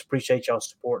 We just appreciate y'all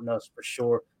supporting us for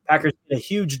sure. Packers get a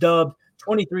huge dub,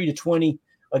 23-20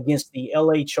 against the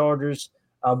LA Chargers.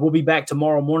 We'll be back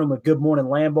tomorrow morning with Good Morning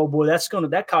Lambeau. Boy,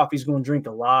 that coffee's going to drink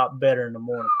a lot better in the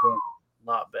morning. A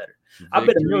lot better. I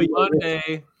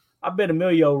bet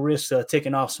Emilio risks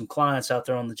ticking off some clients out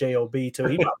there on the JOB too.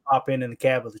 He might pop in the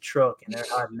cab of the truck and they're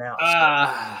hiding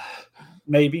out.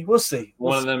 Maybe we'll see.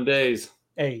 One of them days.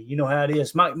 Hey, you know how it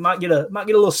is. Might get a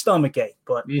little stomach ache,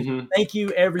 but thank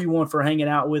you everyone for hanging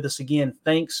out with us again.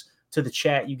 Thanks to the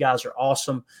chat. You guys are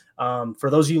awesome. For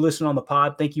those of you listening on the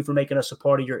pod, thank you for making us a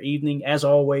part of your evening. As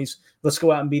always, let's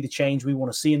go out and be the change we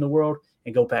want to see in the world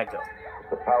and go Pack Go.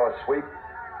 The power sweep.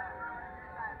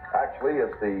 Actually,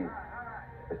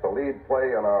 it's the lead play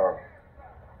in our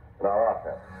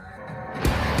offense.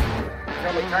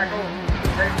 Come to tackle,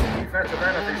 take the defensive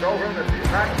end if he's over him. If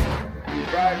he's not, you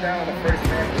drive down the first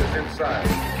man to his inside.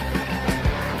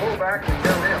 Fullback, you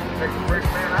tell him to take the first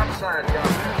man outside the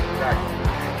offensive tackle.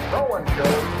 No one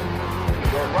shows.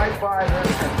 Go right by him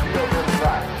and field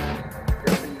inside.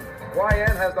 If the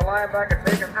YN has the linebacker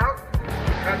taken out,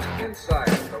 cuts inside.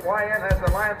 The YN has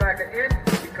the linebacker in.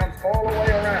 He comes all the way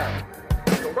around.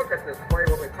 So look at this play.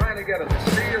 What we're trying to get is a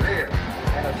seal here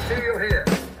and a seal here,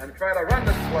 and try to run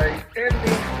this play in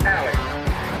the alley.